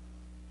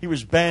 He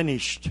was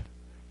banished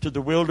to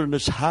the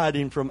wilderness,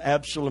 hiding from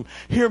Absalom.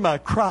 Hear my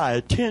cry,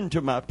 attend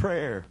to my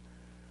prayer.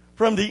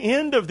 From the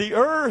end of the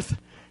earth,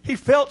 he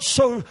felt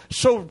so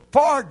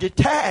far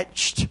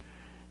detached.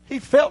 He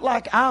felt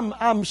like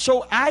I'm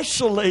so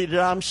isolated,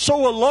 I'm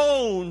so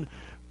alone.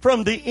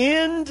 From the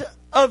end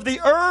of the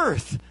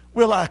earth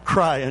will I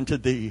cry unto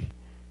thee.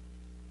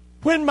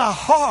 When my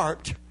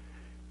heart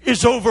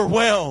is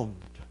overwhelmed.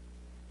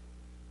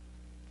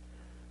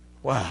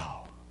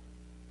 Wow.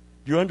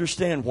 Do you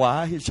understand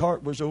why his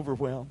heart was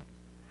overwhelmed?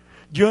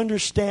 Do you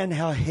understand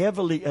how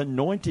heavily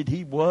anointed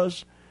he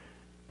was?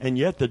 And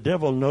yet the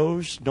devil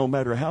knows no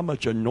matter how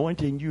much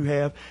anointing you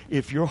have,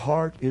 if your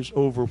heart is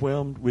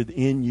overwhelmed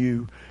within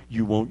you,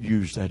 you won't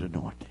use that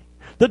anointing.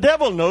 The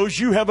devil knows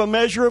you have a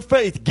measure of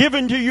faith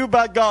given to you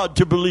by God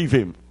to believe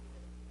him.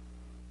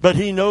 But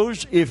he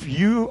knows if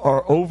you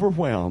are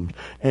overwhelmed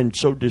and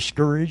so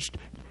discouraged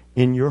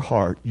in your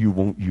heart, you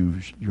won't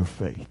use your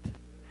faith.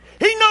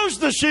 He knows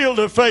the shield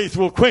of faith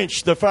will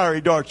quench the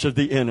fiery darts of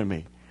the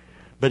enemy.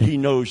 But he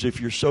knows if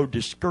you're so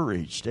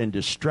discouraged and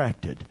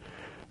distracted,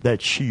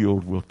 that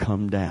shield will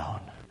come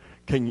down.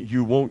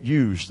 You won't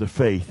use the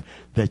faith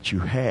that you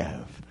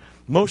have.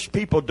 Most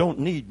people don't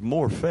need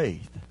more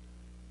faith.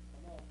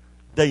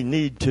 They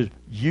need to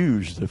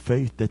use the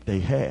faith that they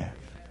have.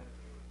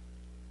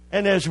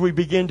 And as we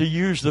begin to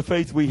use the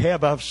faith we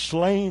have, I've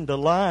slain the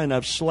lion,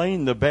 I've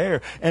slain the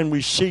bear, and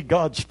we see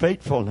God's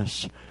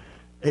faithfulness.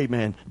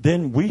 Amen.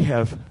 Then we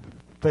have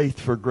faith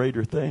for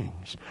greater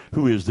things.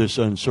 Who is this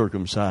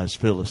uncircumcised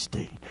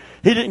Philistine?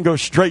 He didn't go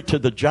straight to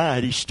the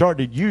giant. He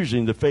started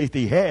using the faith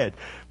he had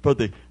for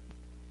the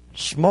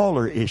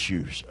smaller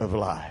issues of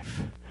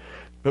life.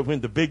 But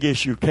when the big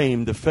issue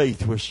came, the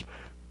faith was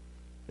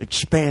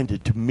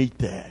expanded to meet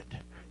that.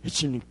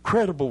 It's an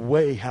incredible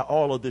way how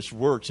all of this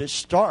works. It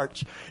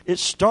starts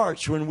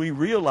when we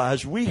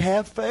realize we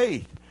have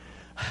faith.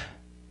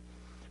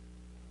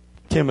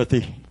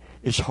 Timothy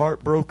is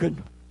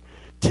heartbroken.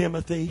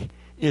 Timothy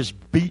is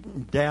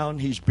beaten down.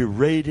 He's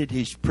berated.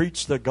 He's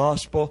preached the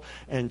gospel.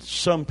 And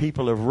some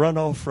people have run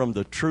off from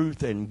the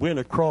truth and went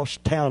across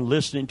town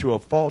listening to a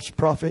false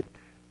prophet.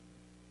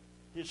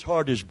 His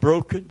heart is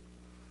broken.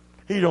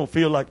 He don't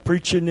feel like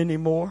preaching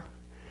anymore.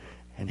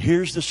 And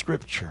here's the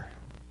scripture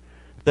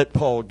that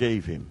Paul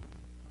gave him.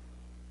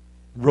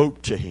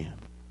 Wrote to him.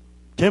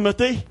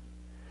 Timothy,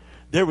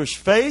 there was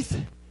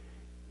faith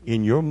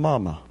in your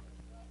mama,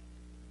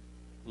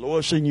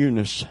 Lois and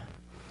Eunice.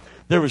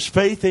 There was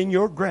faith in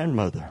your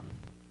grandmother.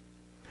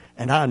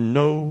 And I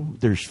know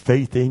there's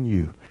faith in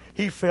you.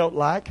 He felt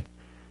like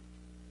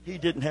he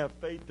didn't have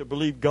faith to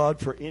believe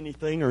God for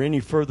anything or any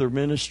further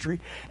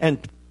ministry.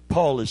 And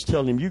Paul is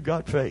telling him, you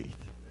got faith.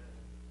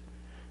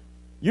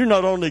 You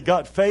not only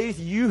got faith,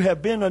 you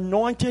have been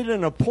anointed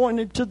and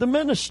appointed to the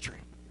ministry.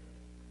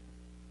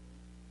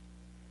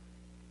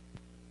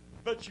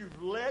 But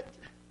you've let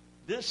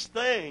this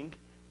thing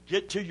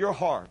get to your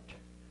heart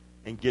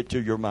and get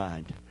to your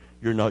mind.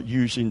 You're not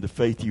using the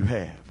faith you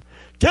have.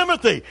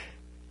 Timothy,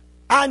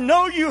 I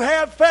know you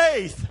have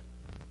faith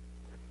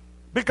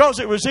because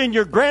it was in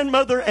your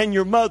grandmother and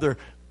your mother.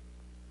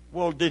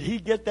 Well, did he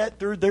get that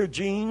through their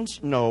genes?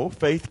 No,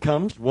 faith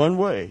comes one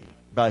way,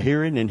 by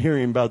hearing, and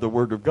hearing by the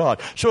word of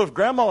God. So if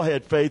grandma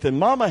had faith and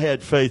mama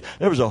had faith,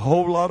 there was a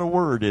whole lot of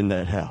word in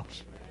that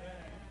house.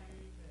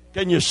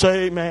 Can you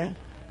say amen?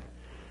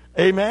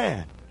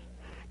 Amen.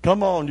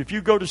 Come on, if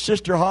you go to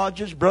Sister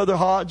Hodges, Brother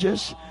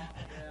Hodges,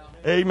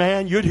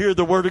 amen, you'd hear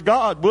the word of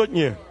God, wouldn't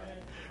you?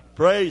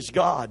 Praise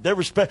God.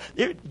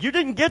 You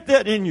didn't get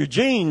that in your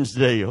genes,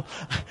 Dale.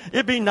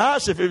 It'd be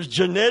nice if it was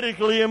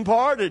genetically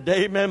imparted.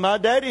 Amen. My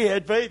daddy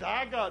had faith.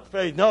 I got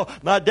faith. No,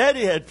 my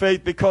daddy had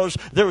faith because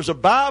there was a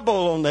Bible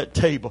on that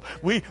table.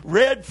 We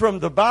read from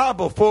the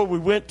Bible before we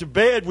went to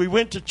bed. We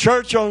went to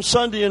church on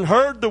Sunday and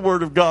heard the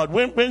Word of God.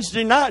 Went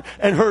Wednesday night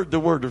and heard the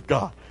Word of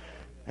God.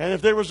 And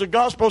if there was a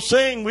gospel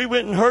sing, we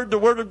went and heard the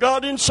Word of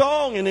God in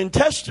song and in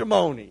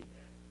testimony.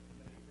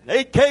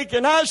 Ate cake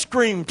and ice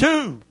cream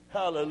too.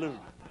 Hallelujah.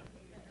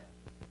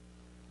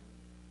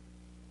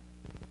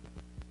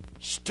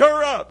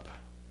 Stir up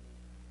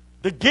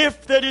the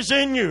gift that is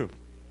in you.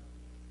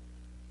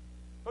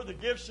 For the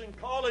gifts and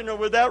calling are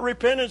without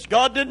repentance.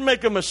 God didn't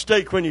make a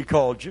mistake when He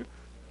called you.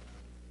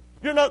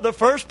 You're not the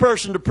first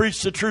person to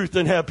preach the truth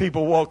and have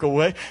people walk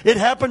away. It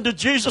happened to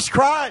Jesus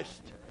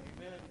Christ.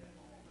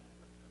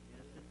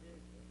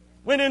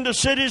 Went into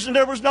cities and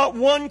there was not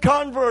one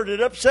convert. It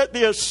upset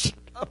the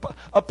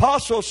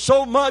apostles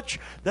so much,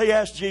 they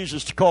asked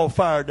Jesus to call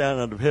fire down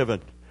out of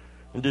heaven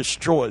and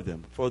destroy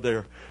them for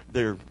their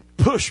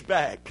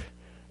pushback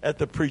at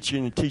the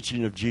preaching and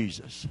teaching of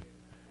Jesus.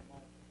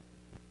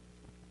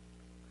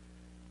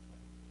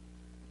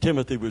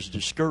 Timothy was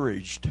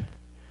discouraged,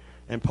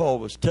 and Paul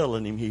was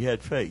telling him he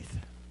had faith.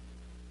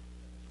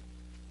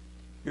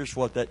 Here's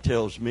what that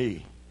tells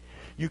me.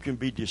 You can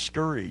be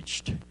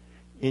discouraged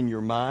in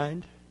your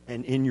mind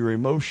and in your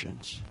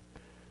emotions,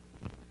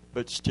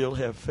 but still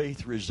have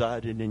faith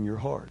residing in your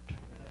heart.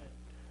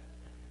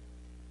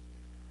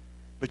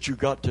 But you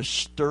got to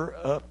stir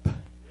up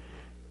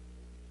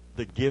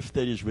the gift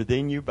that is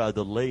within you by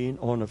the laying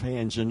on of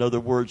hands. In other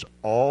words,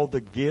 all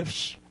the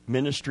gifts,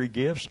 ministry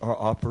gifts, are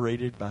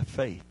operated by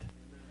faith.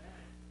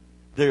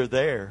 They're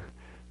there.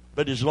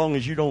 But as long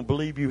as you don't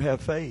believe you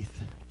have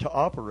faith to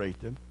operate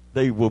them,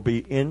 they will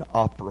be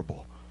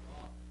inoperable.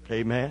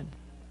 Amen?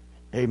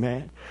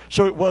 Amen.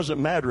 So it wasn't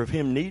a matter of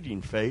him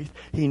needing faith.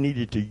 He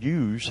needed to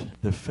use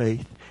the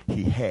faith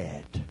he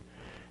had.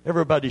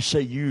 Everybody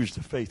say, use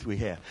the faith we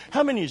have.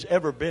 How many has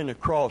ever been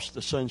across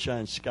the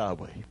Sunshine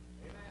Skyway?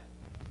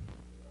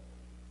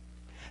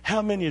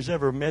 How many has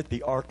ever met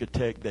the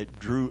architect that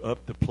drew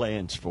up the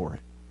plans for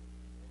it?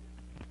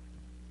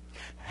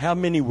 How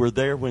many were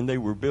there when they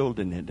were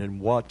building it and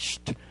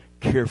watched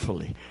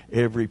carefully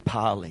every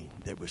piling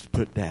that was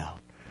put down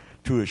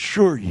to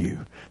assure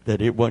you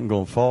that it wasn't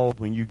going to fall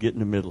when you get in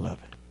the middle of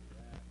it?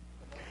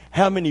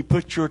 How many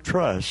put your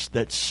trust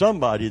that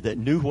somebody that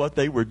knew what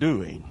they were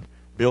doing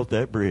built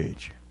that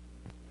bridge?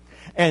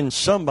 And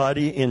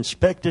somebody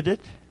inspected it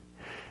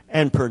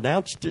and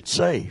pronounced it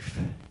safe.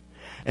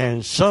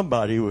 And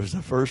somebody was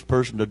the first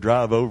person to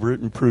drive over it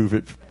and prove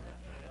it.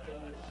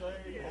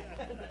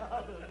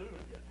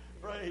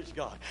 Praise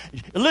God.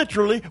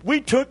 Literally,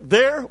 we took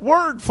their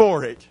word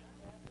for it.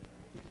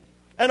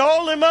 And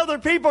all them other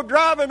people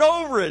driving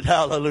over it.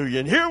 Hallelujah.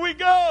 And here we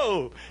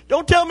go.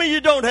 Don't tell me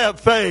you don't have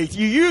faith.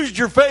 You used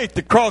your faith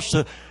to cross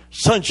the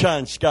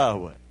Sunshine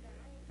Skyway.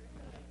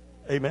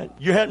 Amen.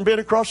 You hadn't been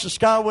across the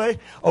Skyway?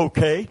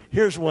 Okay,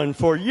 here's one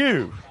for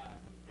you.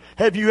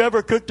 Have you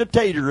ever cooked a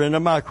tater in a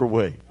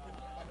microwave?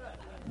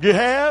 You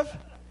have?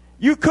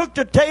 You cooked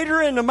a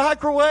tater in the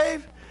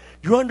microwave?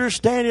 You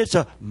understand it's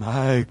a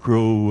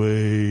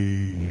microwave.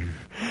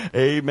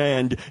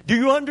 Amen. Do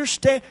you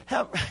understand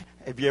how...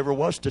 Have you ever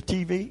watched a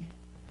TV?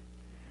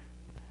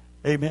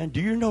 Amen.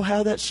 Do you know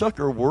how that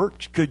sucker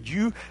works? Could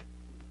you,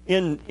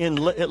 in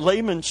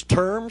layman's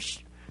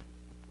terms,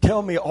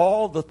 tell me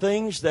all the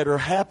things that are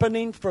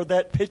happening for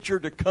that picture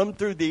to come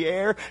through the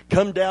air,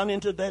 come down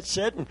into that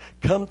set, and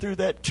come through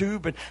that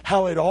tube, and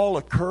how it all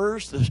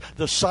occurs,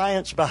 the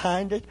science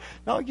behind it?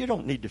 No, you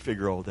don't need to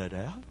figure all that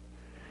out.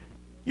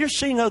 You've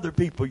seen other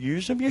people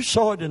use them. You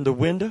saw it in the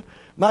window.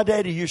 My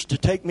daddy used to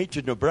take me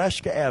to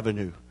Nebraska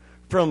Avenue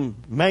from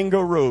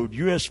Mango Road,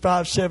 US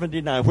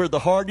 579, where the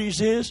Hardee's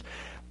is.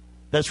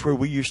 That's where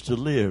we used to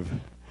live,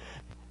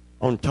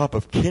 on top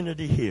of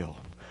Kennedy Hill.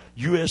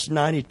 US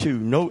 92,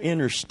 no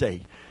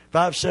interstate.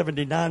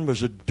 579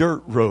 was a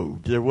dirt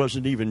road. There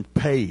wasn't even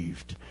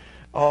paved.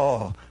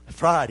 Oh,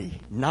 Friday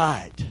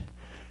night,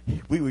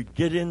 we would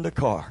get in the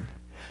car,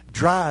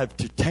 drive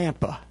to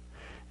Tampa,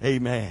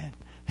 amen,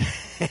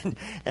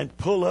 and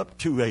pull up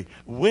to a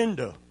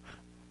window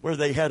where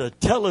they had a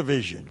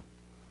television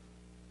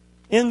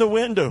in the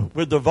window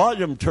with the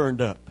volume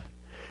turned up.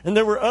 And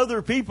there were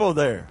other people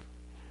there.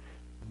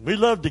 We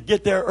loved to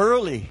get there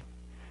early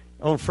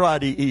on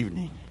Friday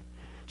evening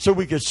so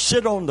we could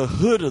sit on the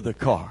hood of the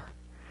car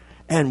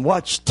and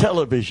watch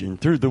television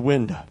through the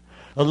window.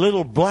 A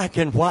little black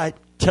and white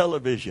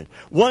television.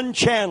 One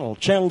channel,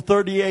 Channel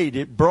 38,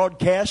 it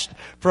broadcast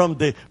from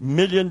the $1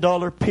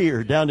 Million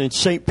Pier down in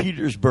St.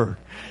 Petersburg.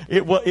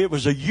 It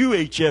was a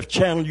UHF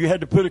channel. You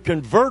had to put a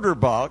converter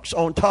box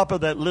on top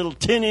of that little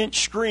 10-inch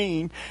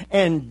screen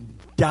and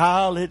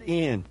dial it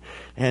in.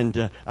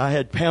 And I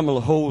had Pamela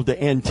hold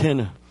the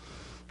antenna.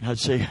 I'd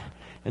say,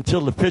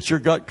 until the picture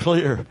got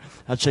clear,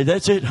 I'd say,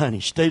 that's it, honey.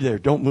 Stay there.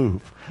 Don't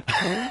move.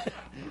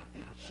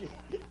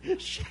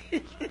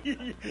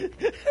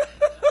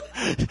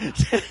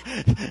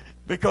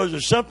 Because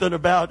there's something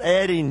about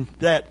adding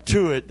that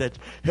to it that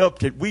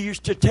helped it. We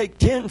used to take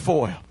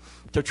tinfoil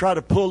to try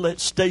to pull that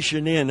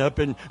station in up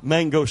in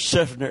Mango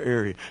Seffner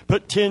area.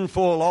 Put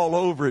tinfoil all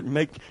over it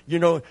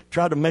and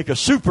try to make a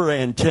super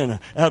antenna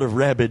out of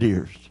rabbit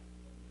ears.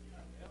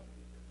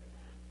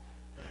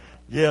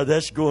 Yeah,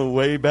 that's going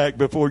way back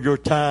before your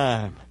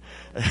time.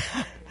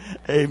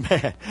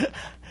 Amen.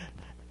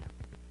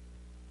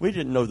 We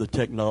didn't know the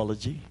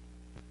technology.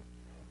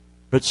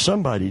 But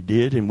somebody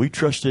did, and we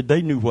trusted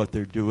they knew what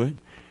they're doing.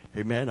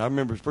 Amen. I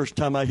remember the first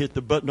time I hit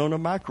the button on a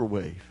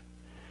microwave.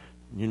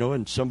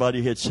 And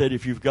somebody had said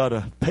if you've got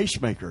a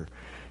pacemaker,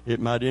 it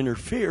might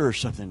interfere or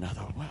something. I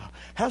thought, wow,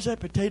 how's that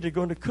potato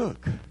going to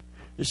cook?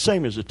 It's the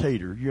same as a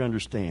tater, you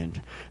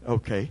understand.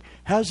 Okay.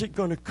 How's it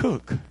going to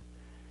cook?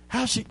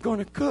 How's it going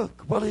to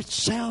cook? Well, it's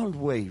sound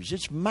waves.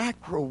 It's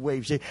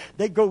microwaves.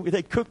 They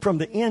cook from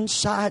the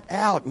inside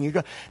out.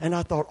 And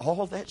I thought,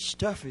 all that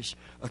stuff is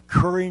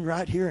occurring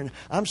right here. And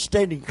I'm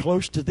standing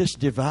close to this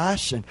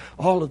device, and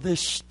all of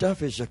this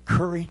stuff is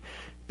occurring.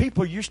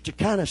 People used to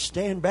kind of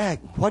stand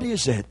back. What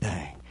is that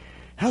thing?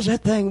 How's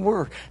that thing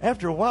work?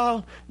 After a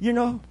while,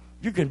 you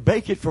can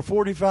bake it for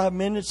 45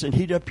 minutes and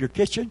heat up your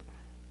kitchen,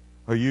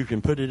 or you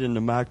can put it in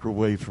the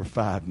microwave for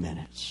 5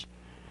 minutes.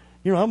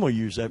 I'm going to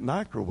use that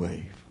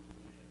microwave.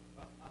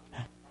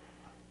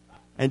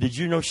 And did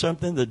you know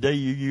something? The day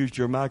you used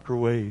your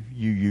microwave,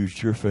 you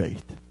used your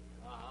faith.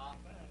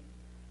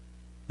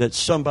 That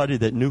somebody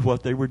that knew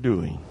what they were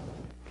doing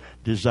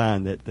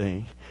designed that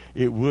thing.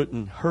 It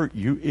wouldn't hurt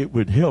you. It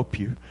would help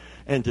you.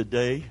 And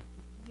today,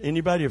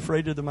 anybody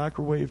afraid of the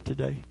microwave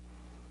today?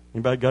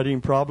 Anybody got any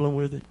problem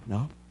with it?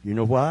 No. You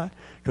know why?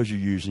 Because you're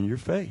using your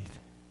faith.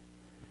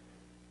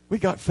 We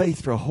got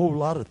faith for a whole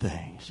lot of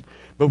things.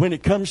 But when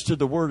it comes to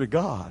the Word of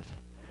God,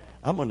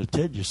 I'm going to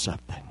tell you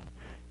something.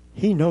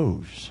 He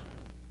knows.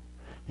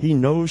 He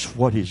knows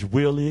what His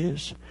will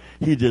is.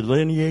 He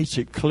delineates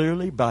it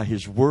clearly by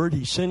His Word.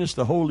 He sent us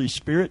the Holy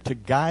Spirit to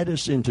guide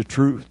us into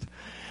truth.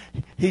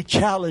 He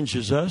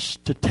challenges us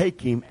to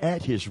take Him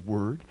at His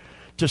Word,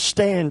 to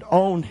stand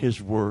on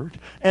His Word,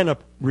 and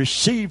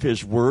receive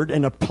His Word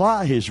and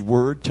apply His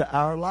Word to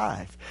our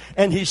life.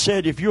 And He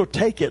said, if you'll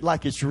take it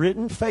like it's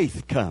written,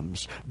 faith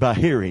comes by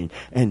hearing,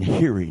 and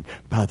hearing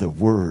by the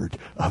Word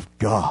of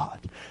God.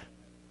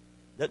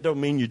 That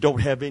don't mean you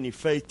don't have any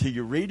faith till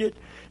you read it.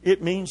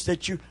 It means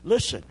that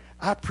listen,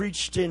 I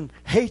preached in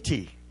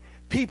Haiti.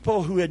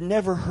 People who had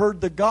never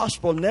heard the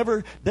gospel,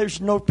 there's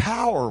no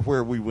power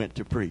where we went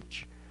to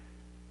preach.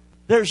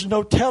 There's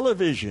no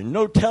television,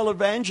 no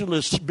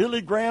televangelists.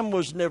 Billy Graham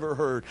was never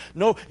heard.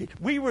 No,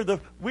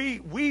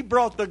 we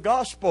brought the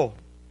gospel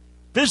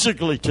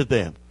physically to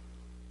them.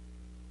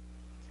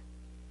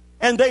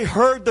 And they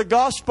heard the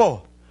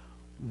gospel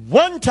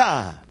one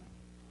time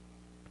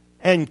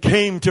and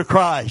came to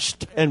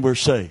Christ and were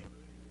saved.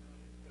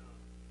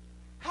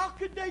 How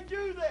could they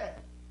do that?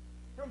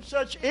 From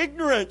such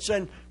ignorance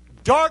and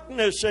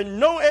darkness and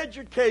no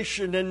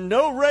education and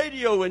no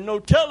radio and no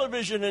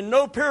television and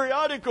no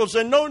periodicals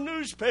and no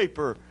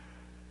newspaper.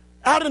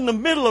 Out in the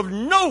middle of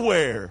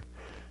nowhere.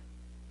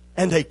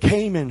 And they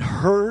came and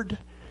heard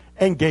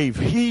and gave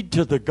heed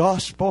to the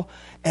gospel,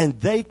 and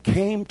they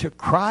came to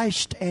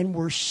Christ and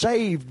were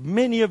saved.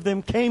 Many of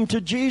them came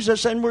to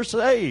Jesus and were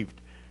saved.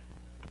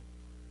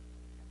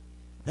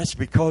 That's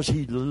because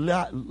He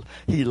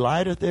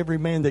lighteth every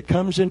man that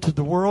comes into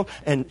the world,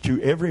 and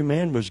to every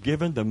man was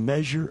given the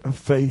measure of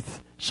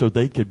faith so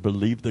they could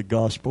believe the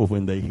gospel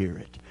when they hear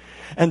it.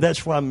 And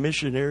that's why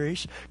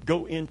missionaries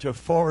go into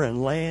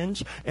foreign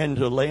lands and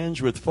to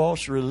lands with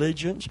false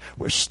religions.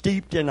 We're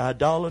steeped in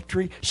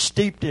idolatry,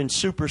 steeped in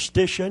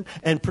superstition,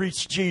 and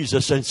preach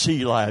Jesus and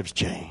see lives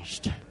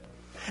changed.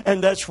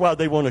 And that's why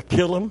they want to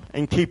kill them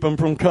and keep them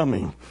from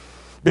coming.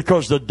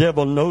 Because the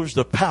devil knows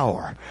the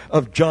power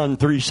of John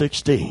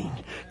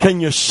 3:16.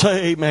 Can you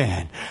say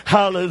amen?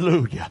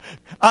 Hallelujah.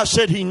 I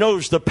said he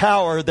knows the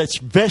power that's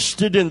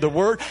vested in the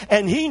Word.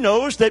 And he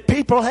knows that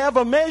people have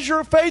a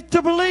measure of faith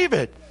to believe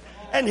it.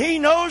 And he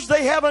knows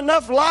they have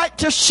enough light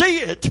to see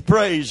it,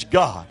 praise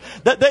God.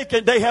 That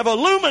they have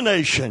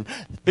illumination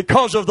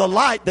because of the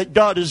light that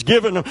God has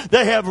given them.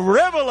 They have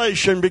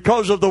revelation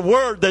because of the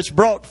Word that's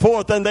brought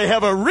forth. And they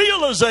have a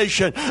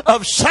realization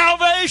of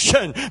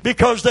salvation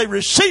because they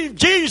received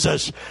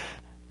Jesus.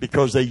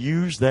 Because they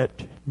use that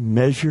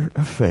measure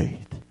of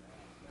faith.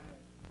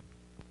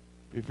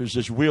 If it was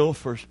His will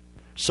for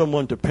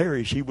someone to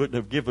perish, He wouldn't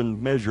have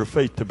given measure of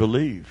faith to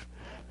believe.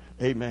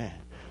 Amen.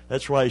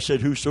 That's why He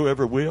said,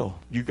 whosoever will.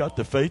 You got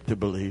the faith to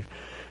believe.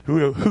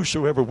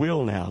 Whosoever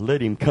will now,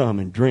 let him come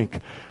and drink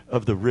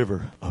of the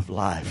river of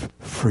life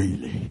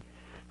freely.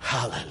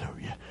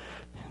 Hallelujah.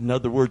 In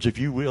other words, if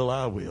you will,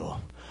 I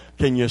will.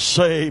 Can you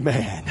say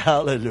amen?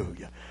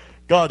 Hallelujah.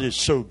 God is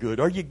so good.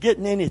 Are you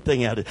getting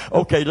anything out of it?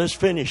 Okay, let's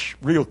finish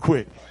real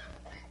quick.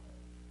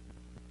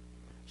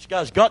 This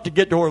guy's got to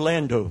get to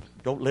Orlando.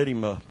 Don't let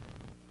him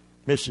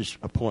miss his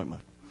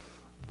appointment.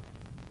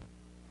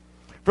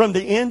 From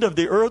the end of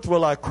the earth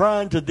will I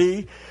cry unto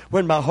thee.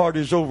 When my heart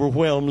is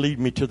overwhelmed, lead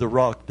me to the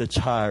rock that's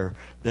higher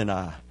than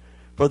I.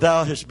 For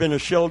thou hast been a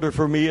shelter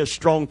for me, a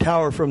strong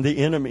tower from the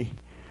enemy.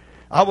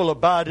 I will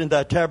abide in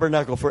thy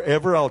tabernacle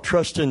forever. I'll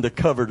trust in the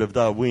covert of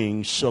thy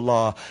wings.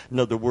 Selah. In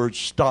other words,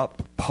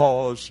 stop,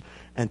 pause,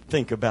 and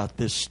think about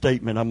this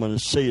statement. I'm going to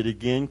say it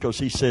again because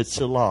he said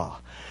Selah.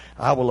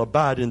 I will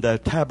abide in thy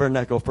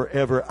tabernacle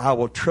forever. I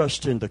will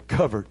trust in the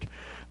covert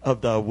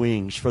of thy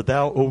wings. For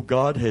thou, O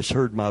God, hast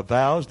heard my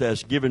vows. Thou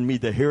hast given me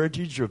the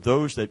heritage of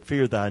those that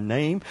fear thy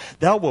name.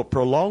 Thou wilt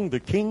prolong the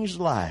king's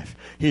life,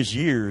 his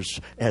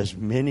years as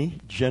many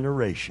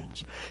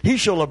generations. He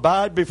shall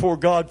abide before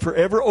God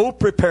forever. O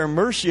prepare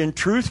mercy and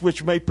truth,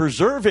 which may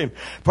preserve him.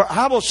 For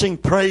I will sing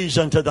praise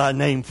unto thy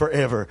name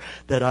forever,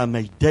 that I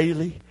may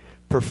daily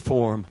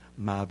perform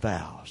my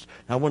vows.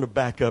 I want to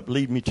back up.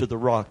 Lead me to the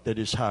rock that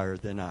is higher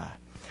than I.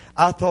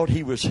 I thought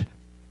he was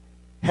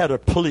had a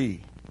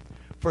plea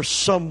for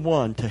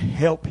someone to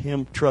help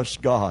him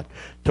trust God,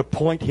 to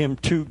point him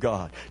to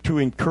God, to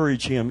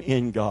encourage him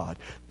in God.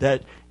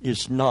 That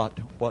is not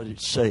what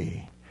it's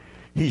saying.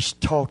 He's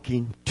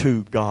talking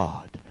to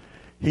God.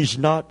 He's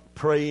not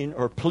praying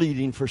or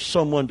pleading for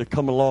someone to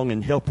come along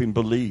and help him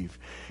believe.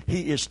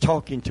 He is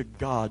talking to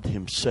God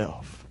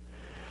himself.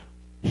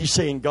 He's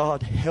saying,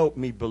 God, help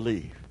me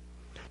believe.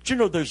 Do you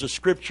know there's a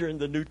scripture in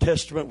the New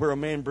Testament where a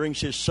man brings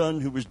his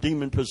son who was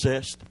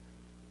demon-possessed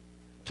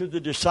to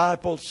the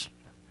disciples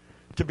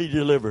to be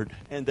delivered,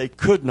 and they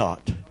could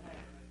not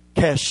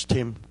cast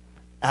him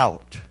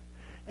out,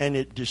 and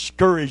it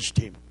discouraged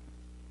him.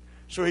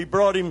 So he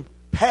brought him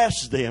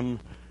past them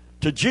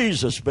to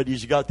Jesus, but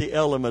he's got the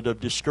element of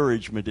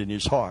discouragement in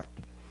his heart.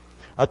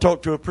 I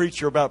talked to a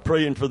preacher about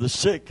praying for the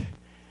sick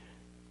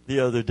the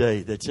other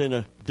day that's in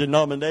a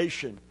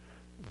denomination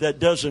that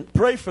doesn't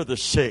pray for the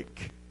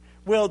sick.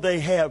 Well, they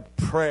have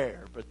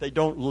prayer, but they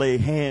don't lay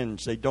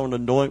hands. They don't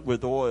anoint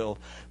with oil.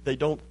 They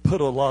don't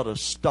put a lot of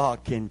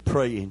stock in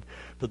praying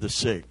for the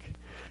sick.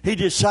 He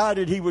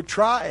decided he would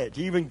try it.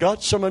 He even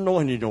got some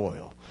anointing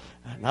oil.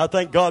 And I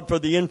thank God for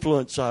the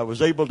influence I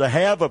was able to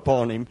have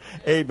upon him.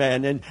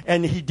 Amen.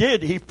 And he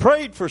did. He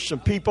prayed for some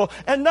people,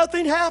 and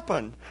nothing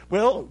happened.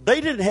 Well, they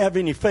didn't have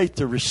any faith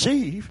to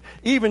receive,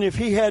 even if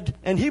he had,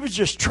 and he was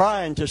just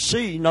trying to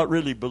see, not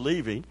really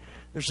believing.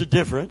 There's a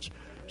difference.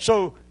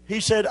 So he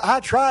said, I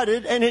tried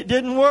it, and it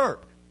didn't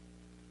work.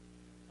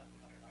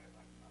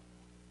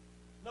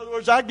 In other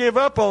words, I give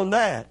up on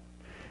that.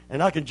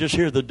 And I can just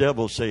hear the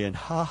devil saying,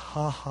 ha,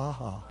 ha, ha,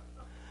 ha.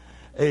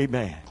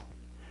 Amen.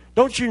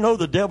 Don't you know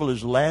the devil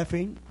is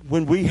laughing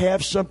when we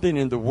have something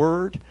in the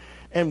Word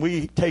and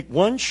we take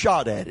one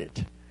shot at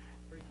it?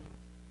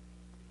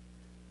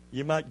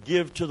 You might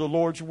give to the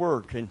Lord's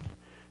work and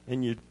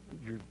your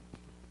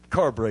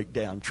car break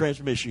down,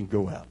 transmission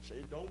go out. Say,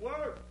 it don't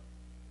work.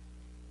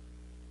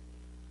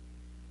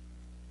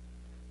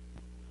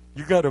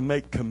 You got to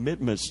make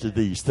commitments to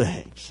these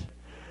things.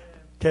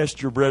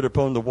 Cast your bread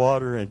upon the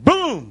water and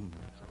boom!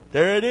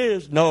 There it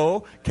is.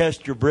 No,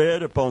 cast your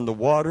bread upon the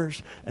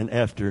waters, and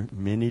after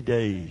many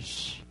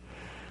days.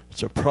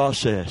 It's a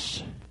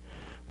process.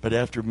 But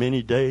after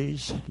many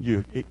days,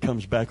 it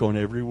comes back on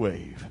every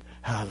wave.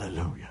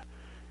 Hallelujah.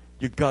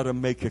 You've got to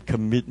make a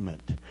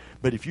commitment.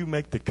 But if you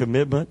make the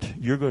commitment,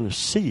 you're going to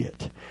see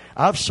it.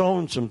 I've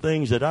sown some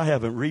things that I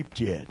haven't reaped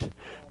yet.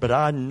 But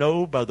I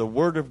know by the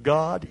Word of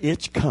God,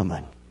 it's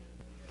coming.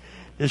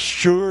 As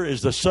sure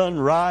as the sun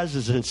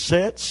rises and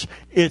sets,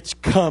 it's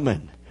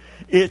coming.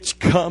 It's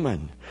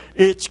coming.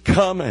 It's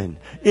coming.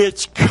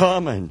 It's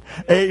coming.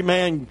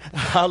 Amen.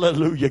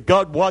 Hallelujah.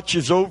 God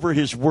watches over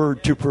His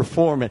Word to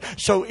perform it.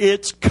 So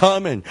it's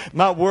coming.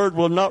 My Word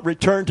will not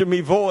return to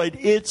me void.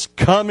 It's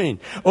coming.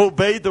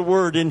 Obey the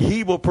Word and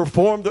He will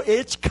perform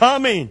it's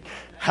coming.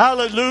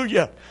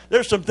 Hallelujah.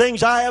 There's some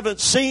things I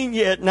haven't seen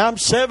yet, and I'm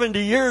 70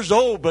 years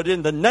old, but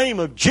in the name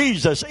of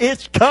Jesus,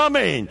 it's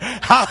coming.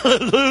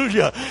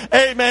 Hallelujah.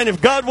 Amen.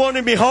 If God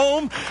wanted me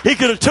home, He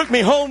could have took me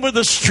home with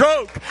a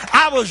stroke.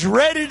 I was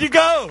ready to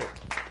go.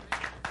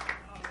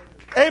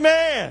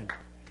 Amen.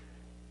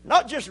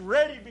 Not just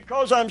ready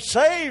because I'm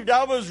saved.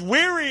 I was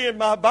weary in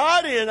my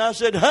body, and I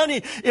said,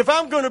 honey, if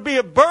I'm going to be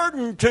a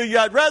burden to you,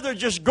 I'd rather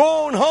just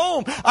go on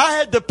home. I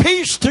had the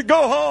peace to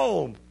go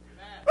home.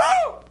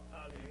 Woo!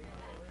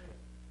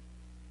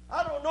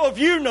 I don't know if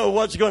you know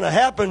what's going to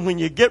happen when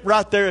you get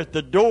right there at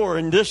the door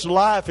and this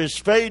life is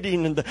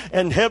fading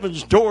and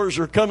heaven's doors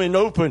are coming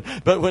open.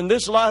 But when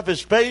this life is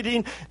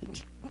fading,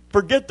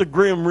 forget the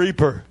grim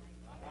reaper.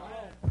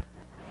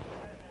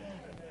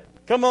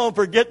 Come on,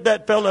 forget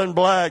that fella in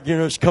black,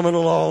 is coming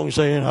along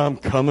saying, I'm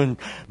coming.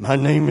 My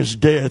name is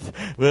Death.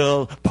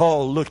 Well,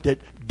 Paul looked at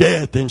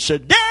death and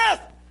said,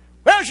 Death,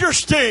 where's your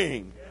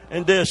sting?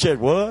 And Death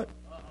said, what?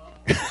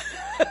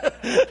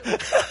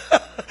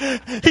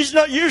 He's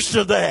not used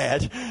to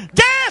that.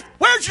 Death,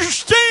 where's your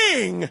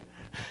sting?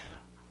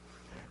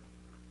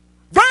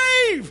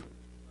 Grave!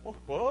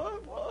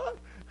 What?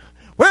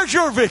 Where's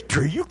your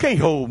victory? You can't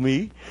hold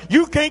me.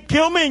 You can't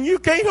kill me and you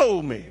can't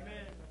hold me.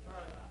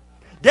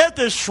 Death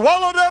is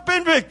swallowed up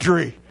in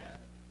victory.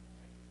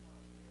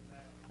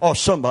 Oh,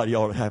 somebody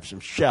ought to have some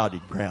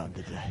shouting ground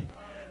today.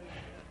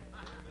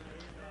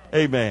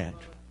 Amen.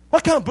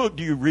 What kind of book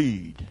do you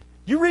read?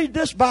 You read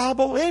this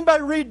Bible?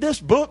 Anybody read this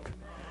book?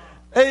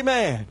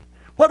 Amen.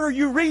 What are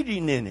you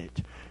reading in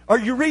it? Are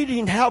you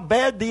reading how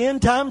bad the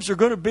end times are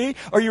going to be?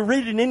 Are you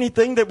reading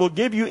anything that will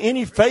give you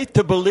any faith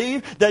to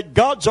believe that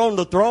God's on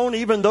the throne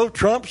even though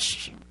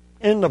Trump's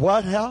in the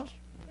White House?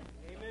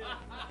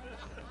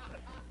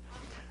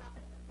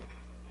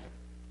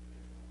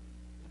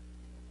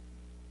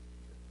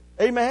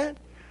 Amen.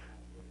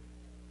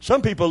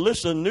 Some people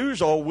listen to the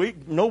news all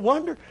week. No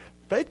wonder.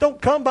 Faith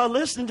don't come by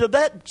listening to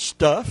that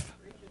stuff.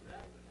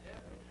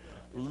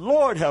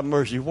 Lord have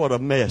mercy, what a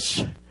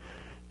mess.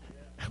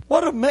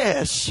 What a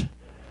mess.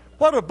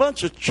 What a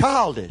bunch of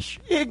childish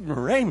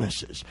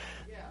ignoramuses.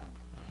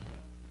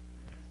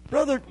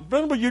 Brother,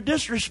 you're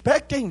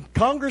disrespecting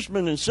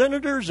congressmen and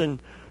senators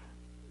and,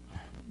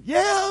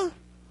 yeah.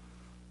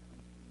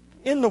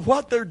 in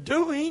what they're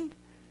doing.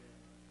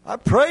 I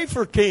pray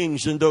for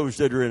kings and those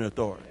that are in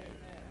authority.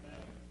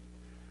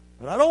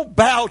 But I don't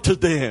bow to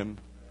them.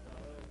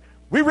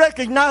 We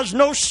recognize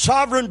no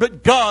sovereign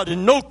but God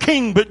and no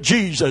king but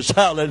Jesus.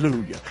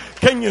 Hallelujah.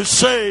 Can you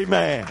say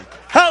amen?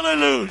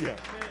 Hallelujah.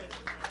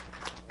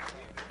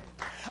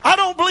 I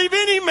don't believe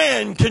any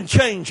man can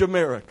change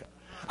America.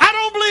 I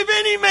don't believe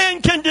any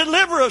man can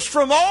deliver us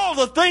from all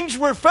the things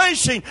we're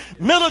facing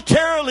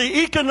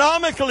militarily,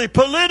 economically,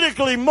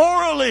 politically,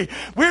 morally.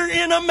 We're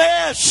in a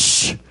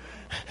mess.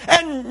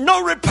 And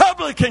no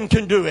Republican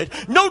can do it.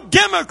 No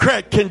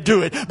Democrat can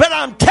do it. But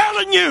I'm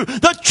telling you,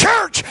 the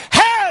church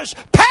has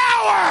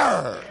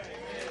power.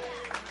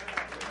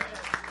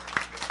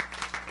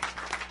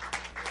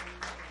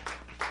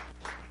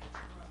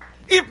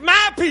 If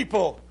my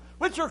people,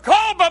 which are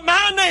called by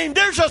my name,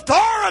 there's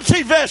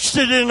authority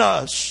vested in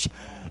us.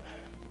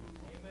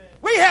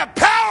 We have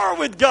power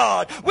with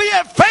God. We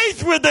have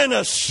faith within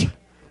us.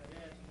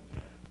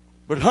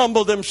 But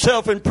humble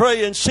themselves and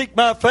pray and seek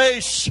my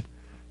face.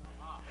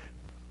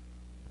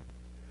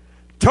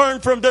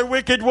 Turn from their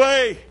wicked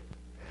way.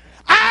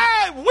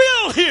 I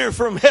will hear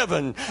from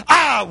heaven.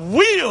 I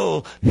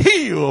will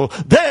heal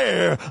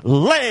their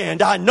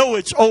land. I know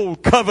it's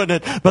old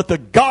covenant, but the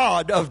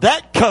God of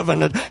that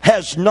covenant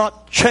has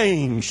not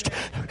changed.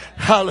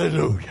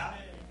 Hallelujah.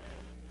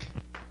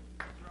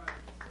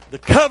 The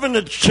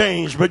covenant's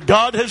changed, but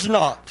God has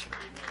not.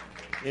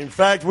 In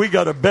fact, we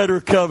got a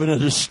better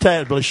covenant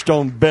established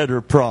on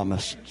better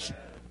promises.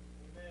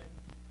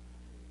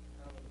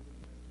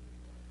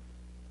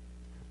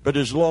 But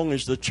as long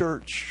as the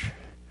church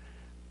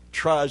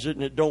tries it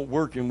and it don't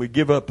work and we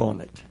give up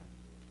on it,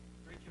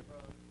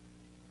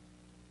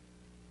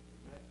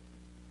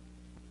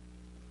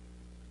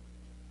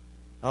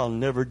 I'll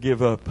never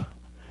give up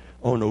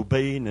on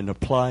obeying and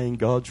applying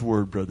God's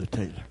word, Brother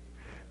Taylor.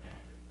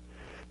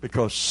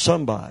 Because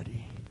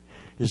somebody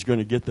is going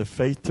to get the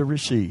faith to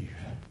receive.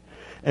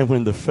 And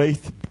when the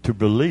faith to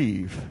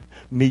believe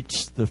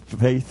meets the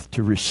faith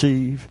to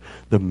receive,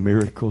 the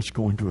miracle's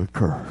going to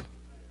occur.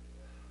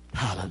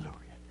 Hallelujah.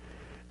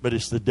 But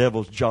it's the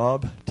devil's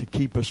job to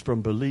keep us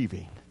from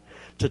believing,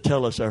 to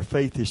tell us our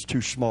faith is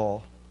too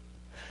small,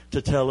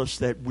 to tell us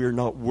that we're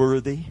not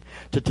worthy,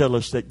 to tell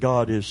us that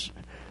God is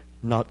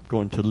not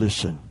going to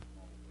listen.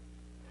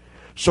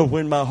 So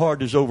when my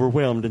heart is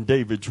overwhelmed, and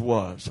David's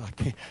was,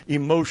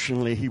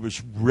 emotionally he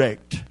was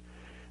wrecked.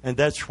 And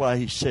that's why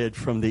he said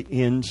from the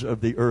ends of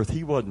the earth.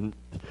 He wasn't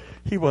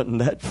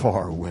that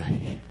far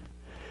away.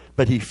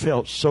 But he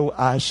felt so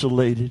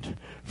isolated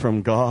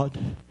from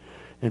God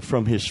and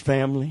from his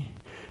family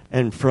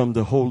and from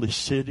the holy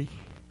city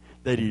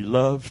that he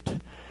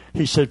loved.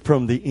 He said,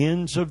 from the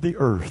ends of the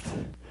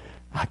earth,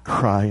 I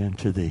cry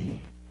unto thee.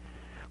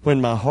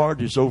 When my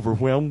heart is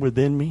overwhelmed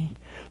within me,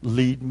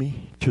 lead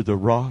me to the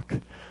rock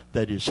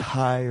that is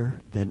higher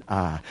than I.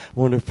 I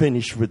want to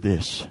finish with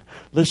this.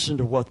 Listen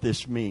to what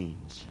this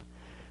means.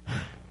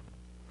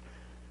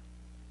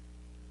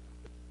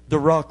 The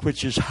rock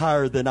which is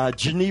higher than I.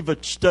 Geneva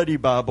Study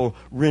Bible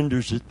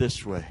renders it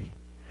this way.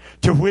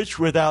 To which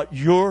without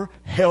your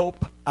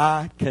help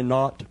I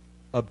cannot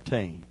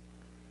obtain.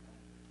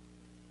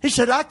 He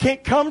said, I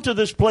can't come to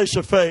this place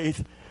of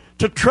faith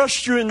to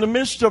trust you in the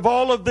midst of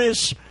all of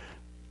this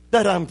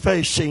that I'm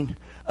facing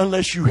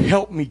unless you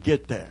help me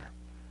get there.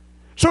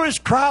 So his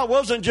cry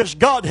wasn't just,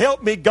 God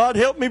help me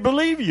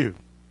believe you.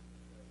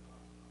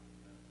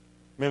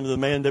 Remember the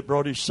man that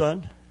brought his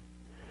son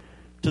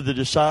to the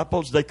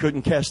disciples? They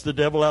couldn't cast the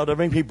devil out of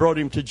him. He brought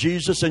him to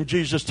Jesus, and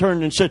Jesus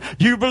turned and said,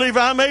 do you believe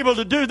I'm able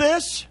to do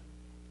this?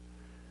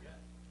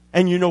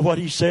 And you know what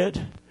he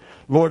said?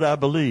 Lord, I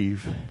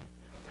believe,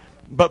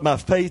 but my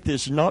faith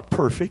is not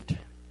perfect.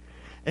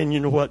 And you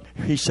know what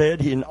he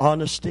said? In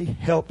honesty,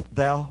 help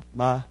thou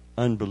my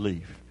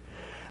unbelief.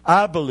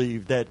 I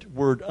believe that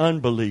word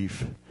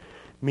unbelief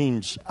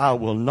means I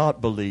will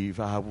not believe.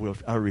 I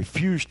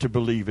refuse to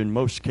believe in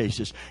most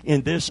cases.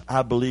 In this,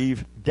 I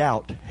believe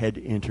doubt had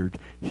entered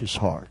his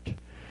heart.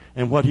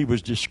 And what he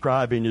was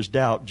describing is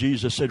doubt.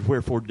 Jesus said,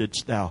 wherefore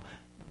didst thou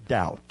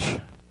doubt?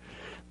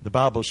 The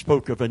Bible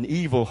spoke of an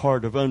evil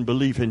heart of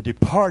unbelief and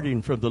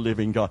departing from the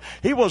living God.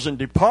 He wasn't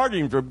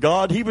departing from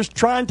God. He was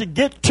trying to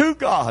get to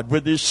God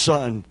with his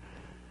son.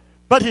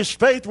 But his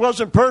faith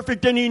wasn't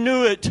perfect, and he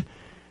knew it.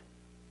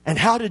 And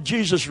how did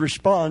Jesus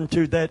respond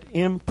to that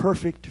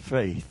imperfect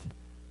faith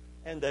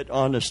and that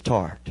honest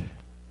heart?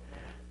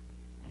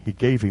 He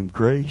gave him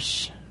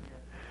grace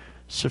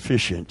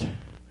sufficient,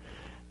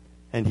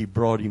 and he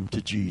brought him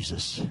to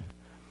Jesus.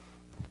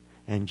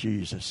 And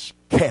Jesus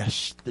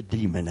cast the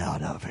demon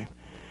out of him.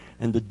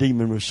 And the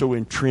demon was so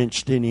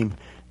entrenched in him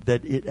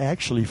that it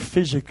actually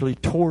physically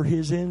tore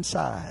his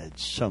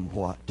insides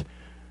somewhat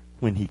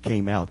when he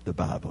came out, the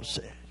Bible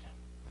said.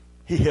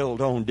 He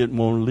held on, didn't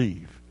want to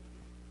leave.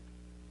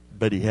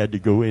 But he had to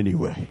go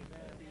anyway.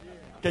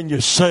 Can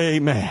you say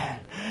amen?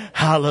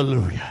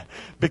 Hallelujah.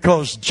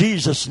 Because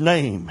Jesus'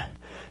 name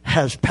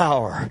has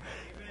power.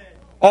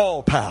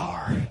 All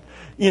power.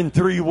 In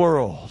three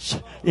worlds.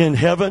 In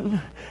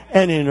heaven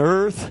and in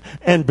earth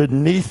and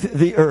beneath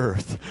the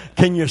earth.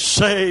 Can you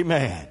say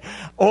amen?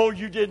 Oh,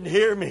 you didn't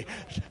hear me.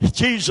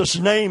 Jesus'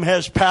 name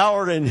has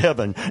power in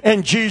heaven,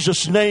 and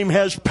Jesus' name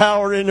has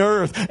power in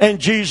earth, and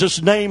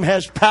Jesus' name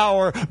has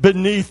power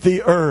beneath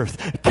the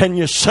earth. Can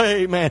you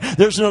say amen?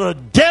 There's not a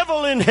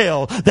devil in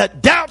hell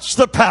that doubts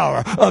the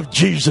power of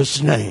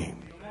Jesus' name.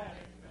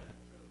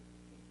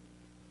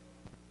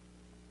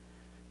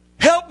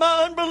 Help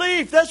my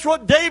unbelief. That's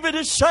what David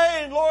is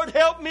saying. Lord,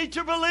 help me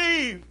to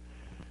believe.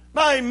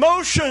 My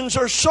emotions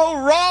are so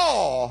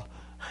raw.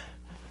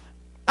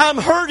 I'm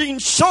hurting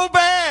so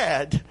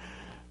bad.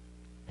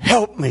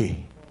 Help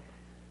me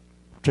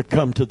to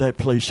come to that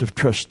place of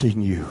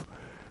trusting you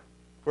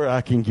where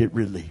I can get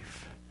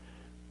relief.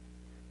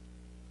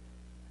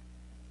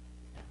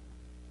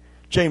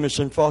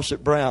 Jamieson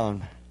Fawcett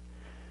Brown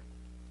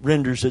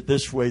renders it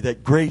this way,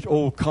 that great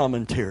old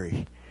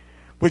commentary,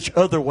 which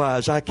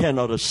otherwise I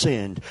cannot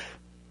ascend.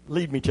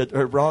 Lead me to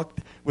a rock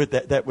with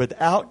that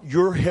without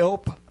your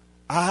help,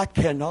 I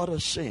cannot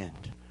ascend.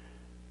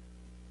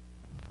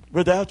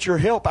 Without your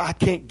help, I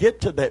can't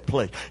get to that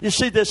place. You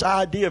see, this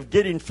idea of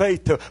getting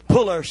faith to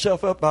pull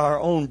ourselves up by our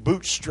own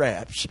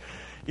bootstraps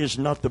is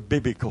not the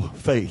biblical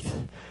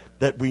faith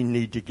that we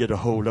need to get a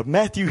hold of.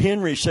 Matthew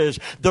Henry says,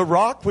 the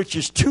rock which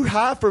is too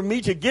high for me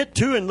to get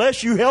to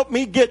unless you help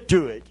me get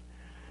to it.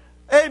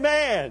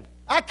 Amen.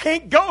 I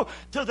can't go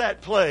to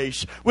that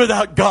place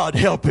without God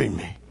helping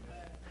me.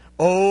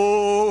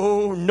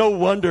 Oh, no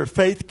wonder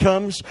faith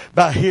comes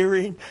by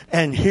hearing,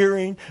 and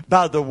hearing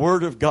by the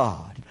Word of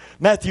God.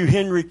 Matthew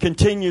Henry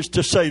continues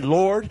to say,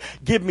 Lord,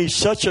 give me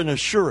such an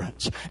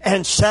assurance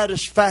and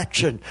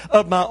satisfaction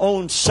of my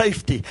own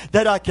safety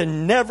that I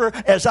can never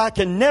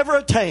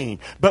attain,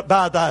 but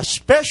by thy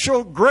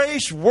special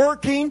grace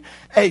working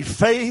a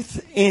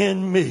faith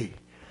in me.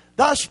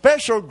 Thy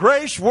special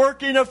grace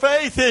working a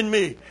faith in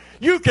me.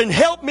 You can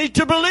help me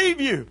to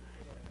believe you.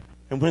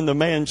 And when the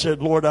man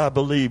said, Lord, I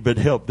believe, but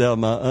help thou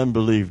my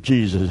unbelief,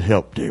 Jesus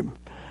helped him.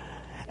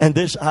 And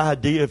this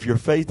idea of your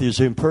faith is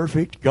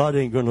imperfect, God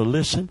ain't going to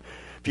listen.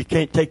 If you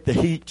can't take the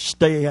heat,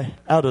 stay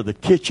out of the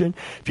kitchen.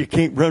 If you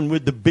can't run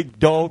with the big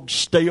dogs,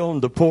 stay on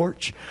the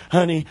porch.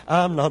 Honey,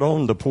 I'm not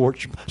on the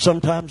porch.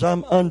 Sometimes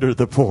I'm under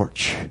the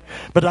porch.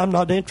 But I'm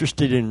not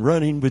interested in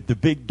running with the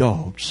big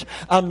dogs.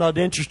 I'm not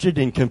interested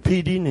in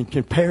competing and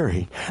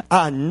comparing.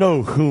 I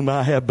know whom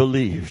I have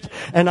believed.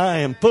 And I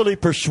am fully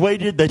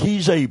persuaded that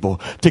He's able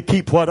to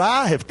keep what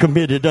I have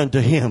committed unto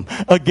Him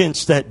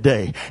against that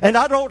day. And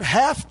I don't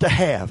have to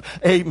have,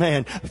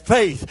 amen,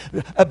 faith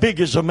as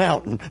big as a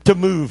mountain to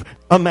move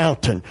a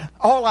mountain.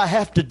 All I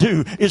have to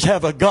do is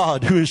have a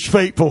God who is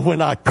faithful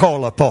when I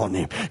call upon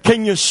Him.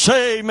 Can you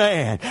say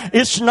amen?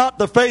 It's not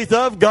the faith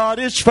of God,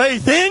 it's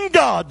faith in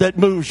God that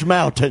moves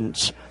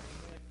mountains.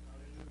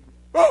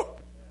 Oh!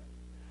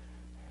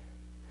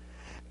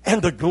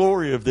 And the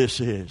glory of this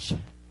is,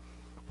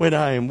 when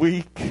I am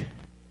weak,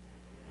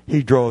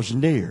 He draws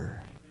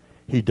near.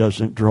 He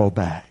doesn't draw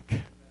back.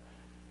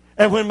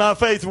 And when my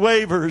faith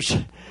wavers,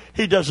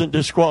 He doesn't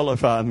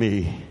disqualify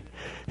me.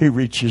 He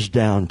reaches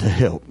down to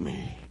help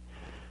me.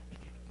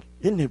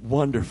 Isn't it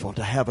wonderful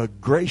to have a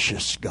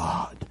gracious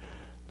God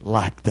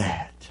like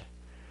that?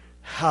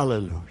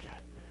 Hallelujah.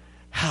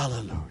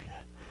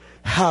 Hallelujah.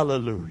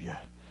 Hallelujah.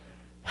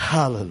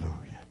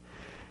 Hallelujah.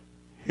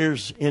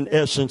 Here's in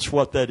essence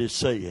what that is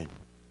saying.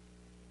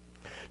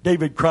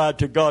 David cried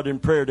to God in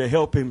prayer to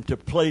help him to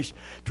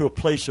a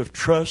place of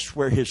trust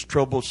where his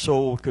troubled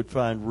soul could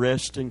find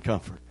rest and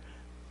comfort.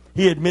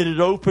 He admitted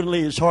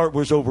openly his heart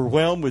was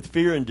overwhelmed with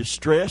fear and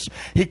distress.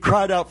 He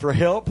cried out for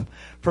help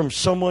from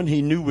someone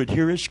he knew would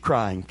hear his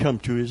cry and come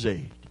to his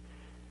aid.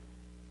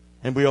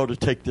 And we ought to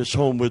take this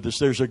home with us.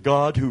 There's a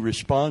God who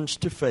responds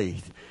to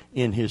faith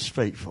in His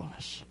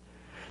faithfulness.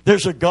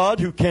 There's a God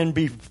who can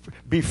be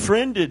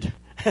befriended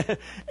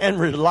and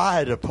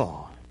relied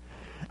upon.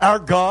 Our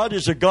God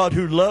is a God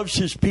who loves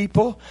His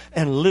people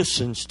and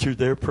listens to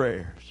their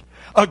prayers.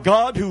 A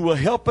God who will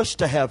help us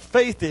to have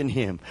faith in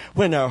Him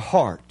when our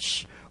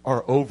hearts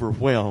are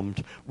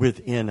overwhelmed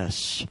within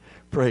us.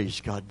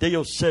 Praise God.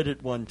 Dale said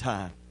it one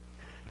time.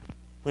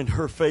 When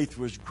her faith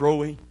was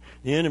growing,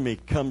 the enemy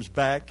comes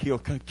back. He'll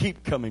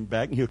keep coming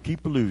back and he'll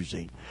keep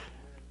losing.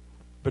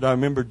 But I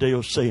remember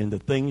Dale saying, the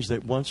things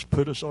that once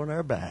put us on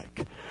our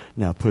back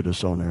now put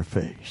us on our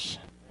face.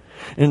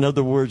 In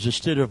other words,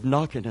 instead of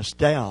knocking us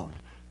down,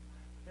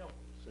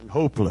 helpless and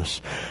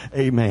hopeless,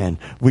 amen,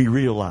 we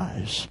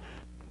realize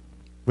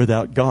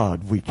without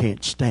God we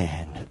can't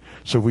stand.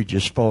 So we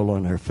just fall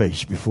on our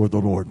face before the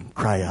Lord and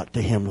cry out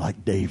to Him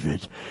like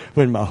David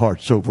when my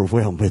heart's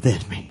overwhelmed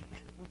within me.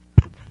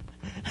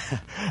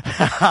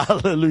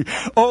 Hallelujah.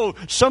 Oh,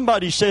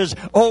 somebody says,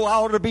 oh, I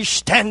ought to be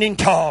standing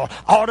tall.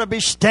 I ought to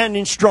be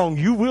standing strong.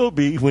 You will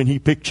be when He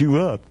picks you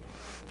up.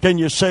 Can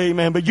you say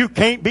amen? But you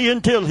can't be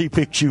until He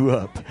picks you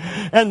up.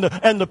 And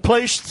the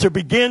place to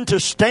begin to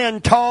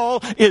stand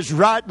tall is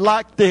right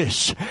like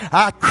this.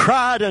 I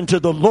cried unto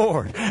the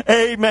Lord.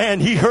 Amen.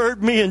 He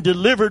heard me and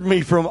delivered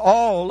me from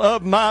all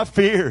of my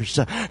fears.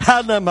 The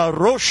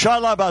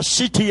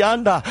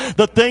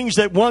things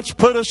that once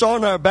put us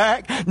on our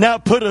back now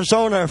put us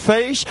on our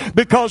face,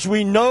 because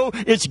we know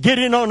it's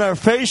getting on our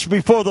face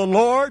before the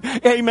Lord.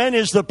 Amen.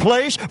 Is the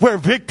place where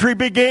victory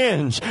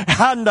begins.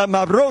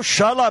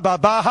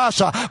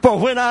 For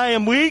when I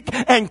am weak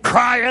and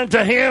cry unto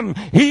Him,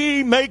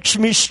 He makes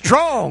me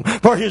strong.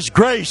 For His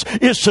grace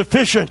is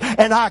sufficient,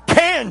 and I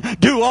can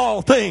do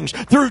all things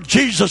through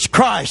Jesus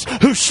Christ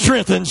who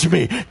strengthens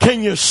me.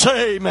 Can you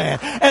say amen?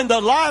 And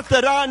the life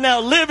that I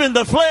now live in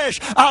the flesh,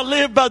 I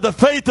live by the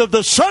faith of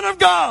the Son of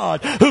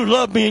God who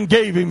loved me and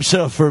gave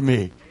Himself for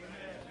me.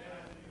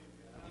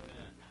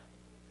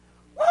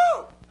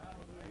 Woo!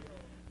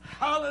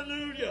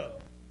 Hallelujah.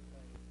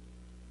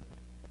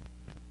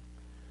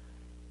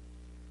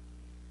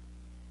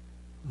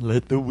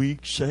 Let the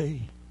weak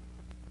say,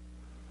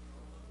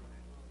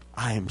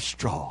 I am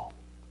strong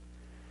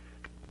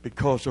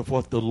because of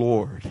what the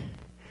Lord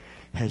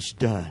has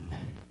done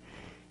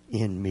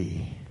in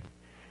me.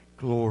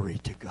 Glory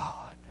to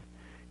God.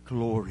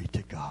 Glory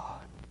to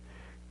God.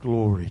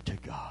 Glory to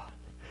God.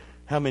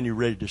 How many are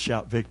ready to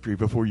shout victory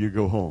before you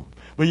go home?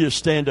 Will you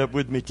stand up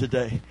with me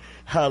today?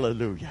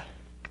 Hallelujah.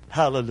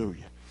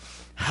 Hallelujah.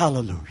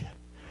 Hallelujah.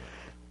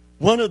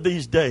 One of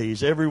these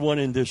days, everyone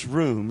in this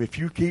room, if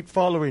you keep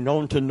following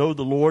on to know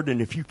the Lord,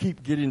 and if you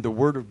keep getting the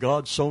Word of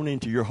God sown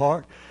into your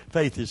heart,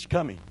 faith is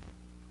coming.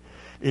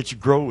 It's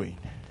growing.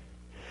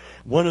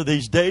 One of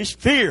these days,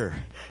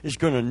 fear is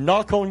going to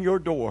knock on your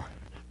door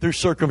through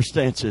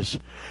circumstances,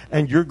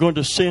 and you're going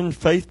to send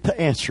faith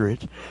to answer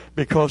it,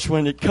 because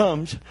when it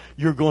comes,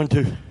 you're going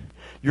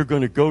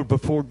to go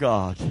before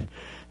God.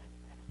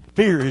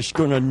 Fear is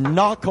going to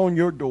knock on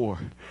your door.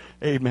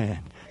 Amen.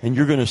 And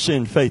you're going to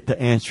send faith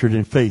to answer it,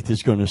 and faith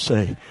is going to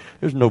say,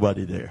 there's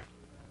nobody there.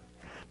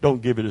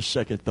 Don't give it a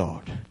second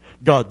thought.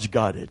 God's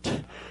got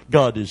it.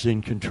 God is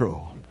in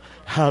control.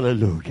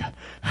 Hallelujah.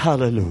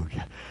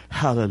 Hallelujah.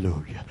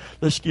 Hallelujah.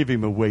 Let's give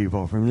Him a wave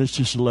offering. Let's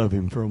just love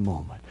Him for a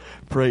moment.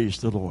 Praise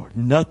the Lord.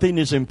 Nothing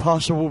is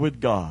impossible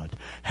with God.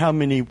 How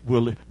many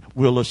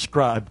will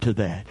ascribe to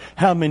that?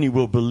 How many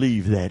will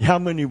believe that? How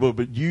many will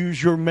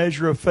use your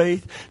measure of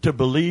faith to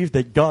believe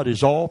that God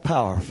is all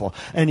powerful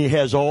and He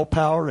has all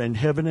power in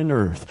heaven and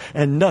earth,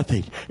 and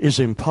nothing is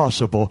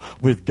impossible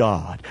with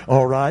God?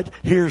 All right?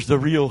 Here's the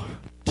real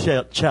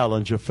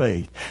challenge of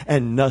faith.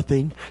 And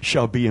nothing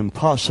shall be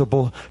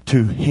impossible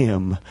to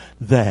him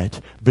that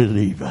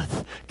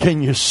believeth.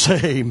 Can you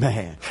say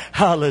amen?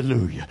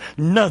 Hallelujah.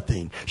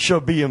 Nothing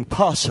shall be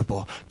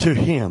impossible to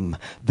him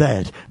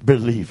that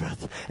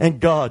believeth.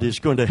 And God is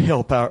going to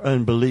help our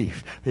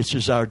unbelief. It's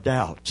just our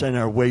doubts and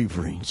our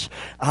waverings.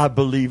 I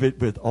believe it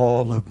with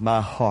all of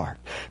my heart.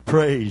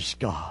 Praise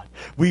God.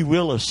 We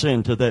will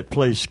ascend to that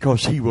place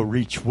because He will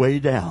reach way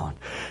down.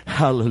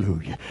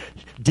 Hallelujah.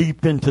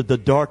 Deep into the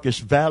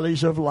darkest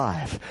valleys of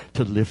life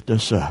to lift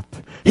us up.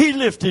 He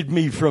lifted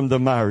me from the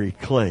miry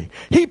clay.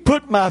 He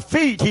put my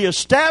feet, He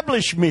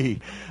established me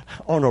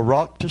on a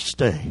rock to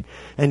stay.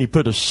 And He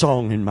put a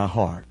song in my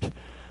heart.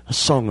 A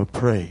song of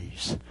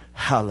praise.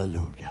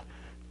 Hallelujah.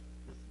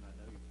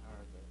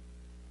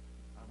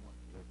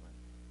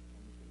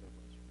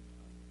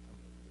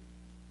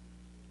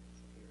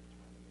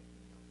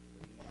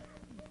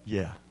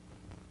 Yeah.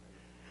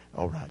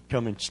 All right.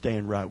 Come and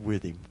stand right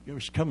with him.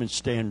 Come and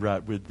stand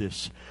right with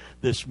this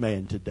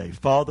man today.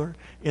 Father,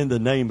 in the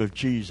name of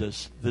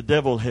Jesus, the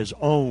devil has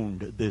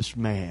owned this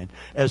man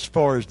as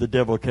far as the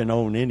devil can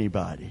own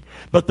anybody.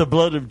 But the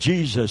blood of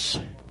Jesus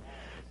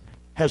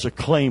has a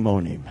claim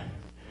on him.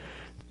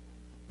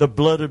 The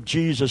blood of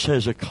Jesus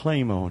has a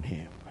claim on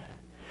him.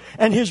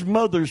 And his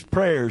mother's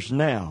prayers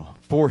now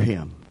for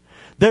him,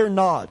 they're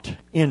not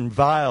in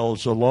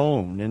vials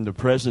alone in the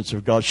presence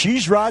of God.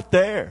 She's right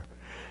there.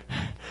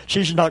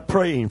 She's not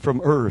praying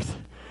from earth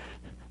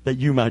that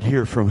you might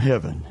hear from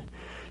heaven.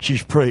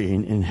 She's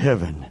praying in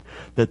heaven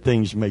that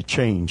things may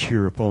change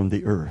here upon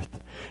the earth.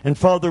 And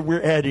Father,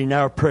 we're adding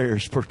our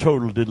prayers for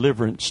total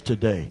deliverance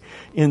today.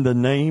 In the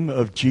name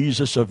of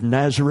Jesus of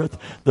Nazareth,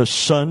 the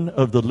Son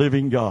of the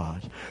living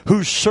God,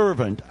 whose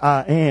servant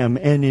I am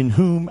and in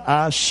whom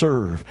I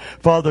serve.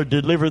 Father,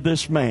 deliver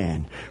this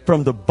man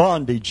from the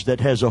bondage that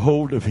has a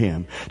hold of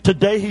him.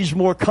 Today he's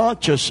more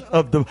conscious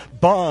of the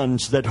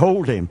bonds that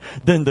hold him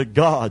than the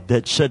God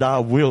that said, I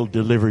will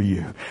deliver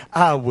you.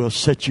 I will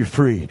set you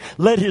free.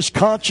 Let his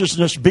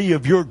consciousness be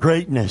of your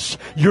greatness,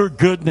 your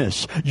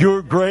goodness,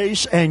 your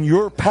grace, and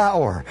your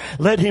power.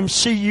 Let him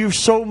see you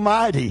so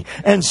mighty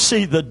and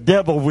see the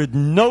devil with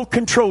no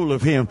control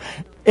of him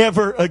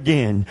ever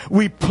again.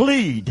 We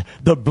plead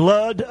the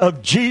blood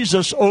of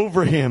Jesus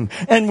over him,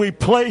 and we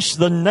place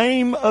the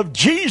name of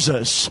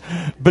Jesus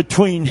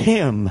between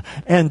him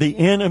and the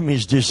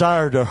enemy's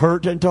desire to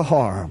hurt and to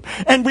harm.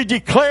 And we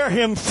declare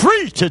him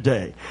free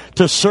today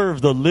to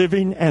serve the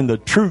living and the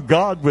true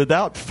God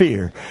without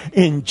fear,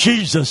 in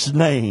Jesus'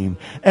 name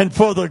and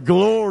for the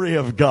glory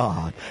of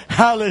God.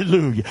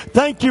 Hallelujah.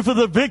 Thank you for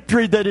the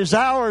victory that is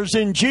ours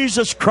in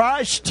Jesus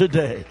Christ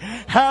today.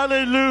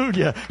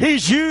 Hallelujah.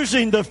 He's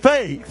using the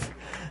faith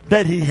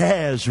that he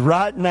has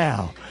right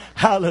now.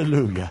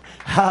 Hallelujah.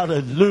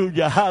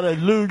 Hallelujah.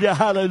 Hallelujah.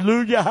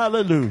 Hallelujah.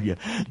 Hallelujah.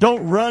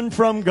 Don't run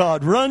from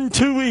God. Run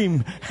to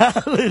him.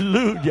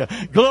 Hallelujah.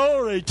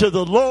 Glory to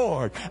the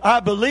Lord. I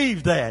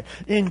believe that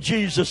in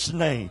Jesus'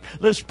 name.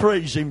 Let's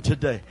praise him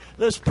today.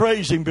 Let's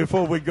praise him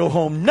before we go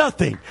home.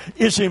 Nothing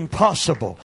is impossible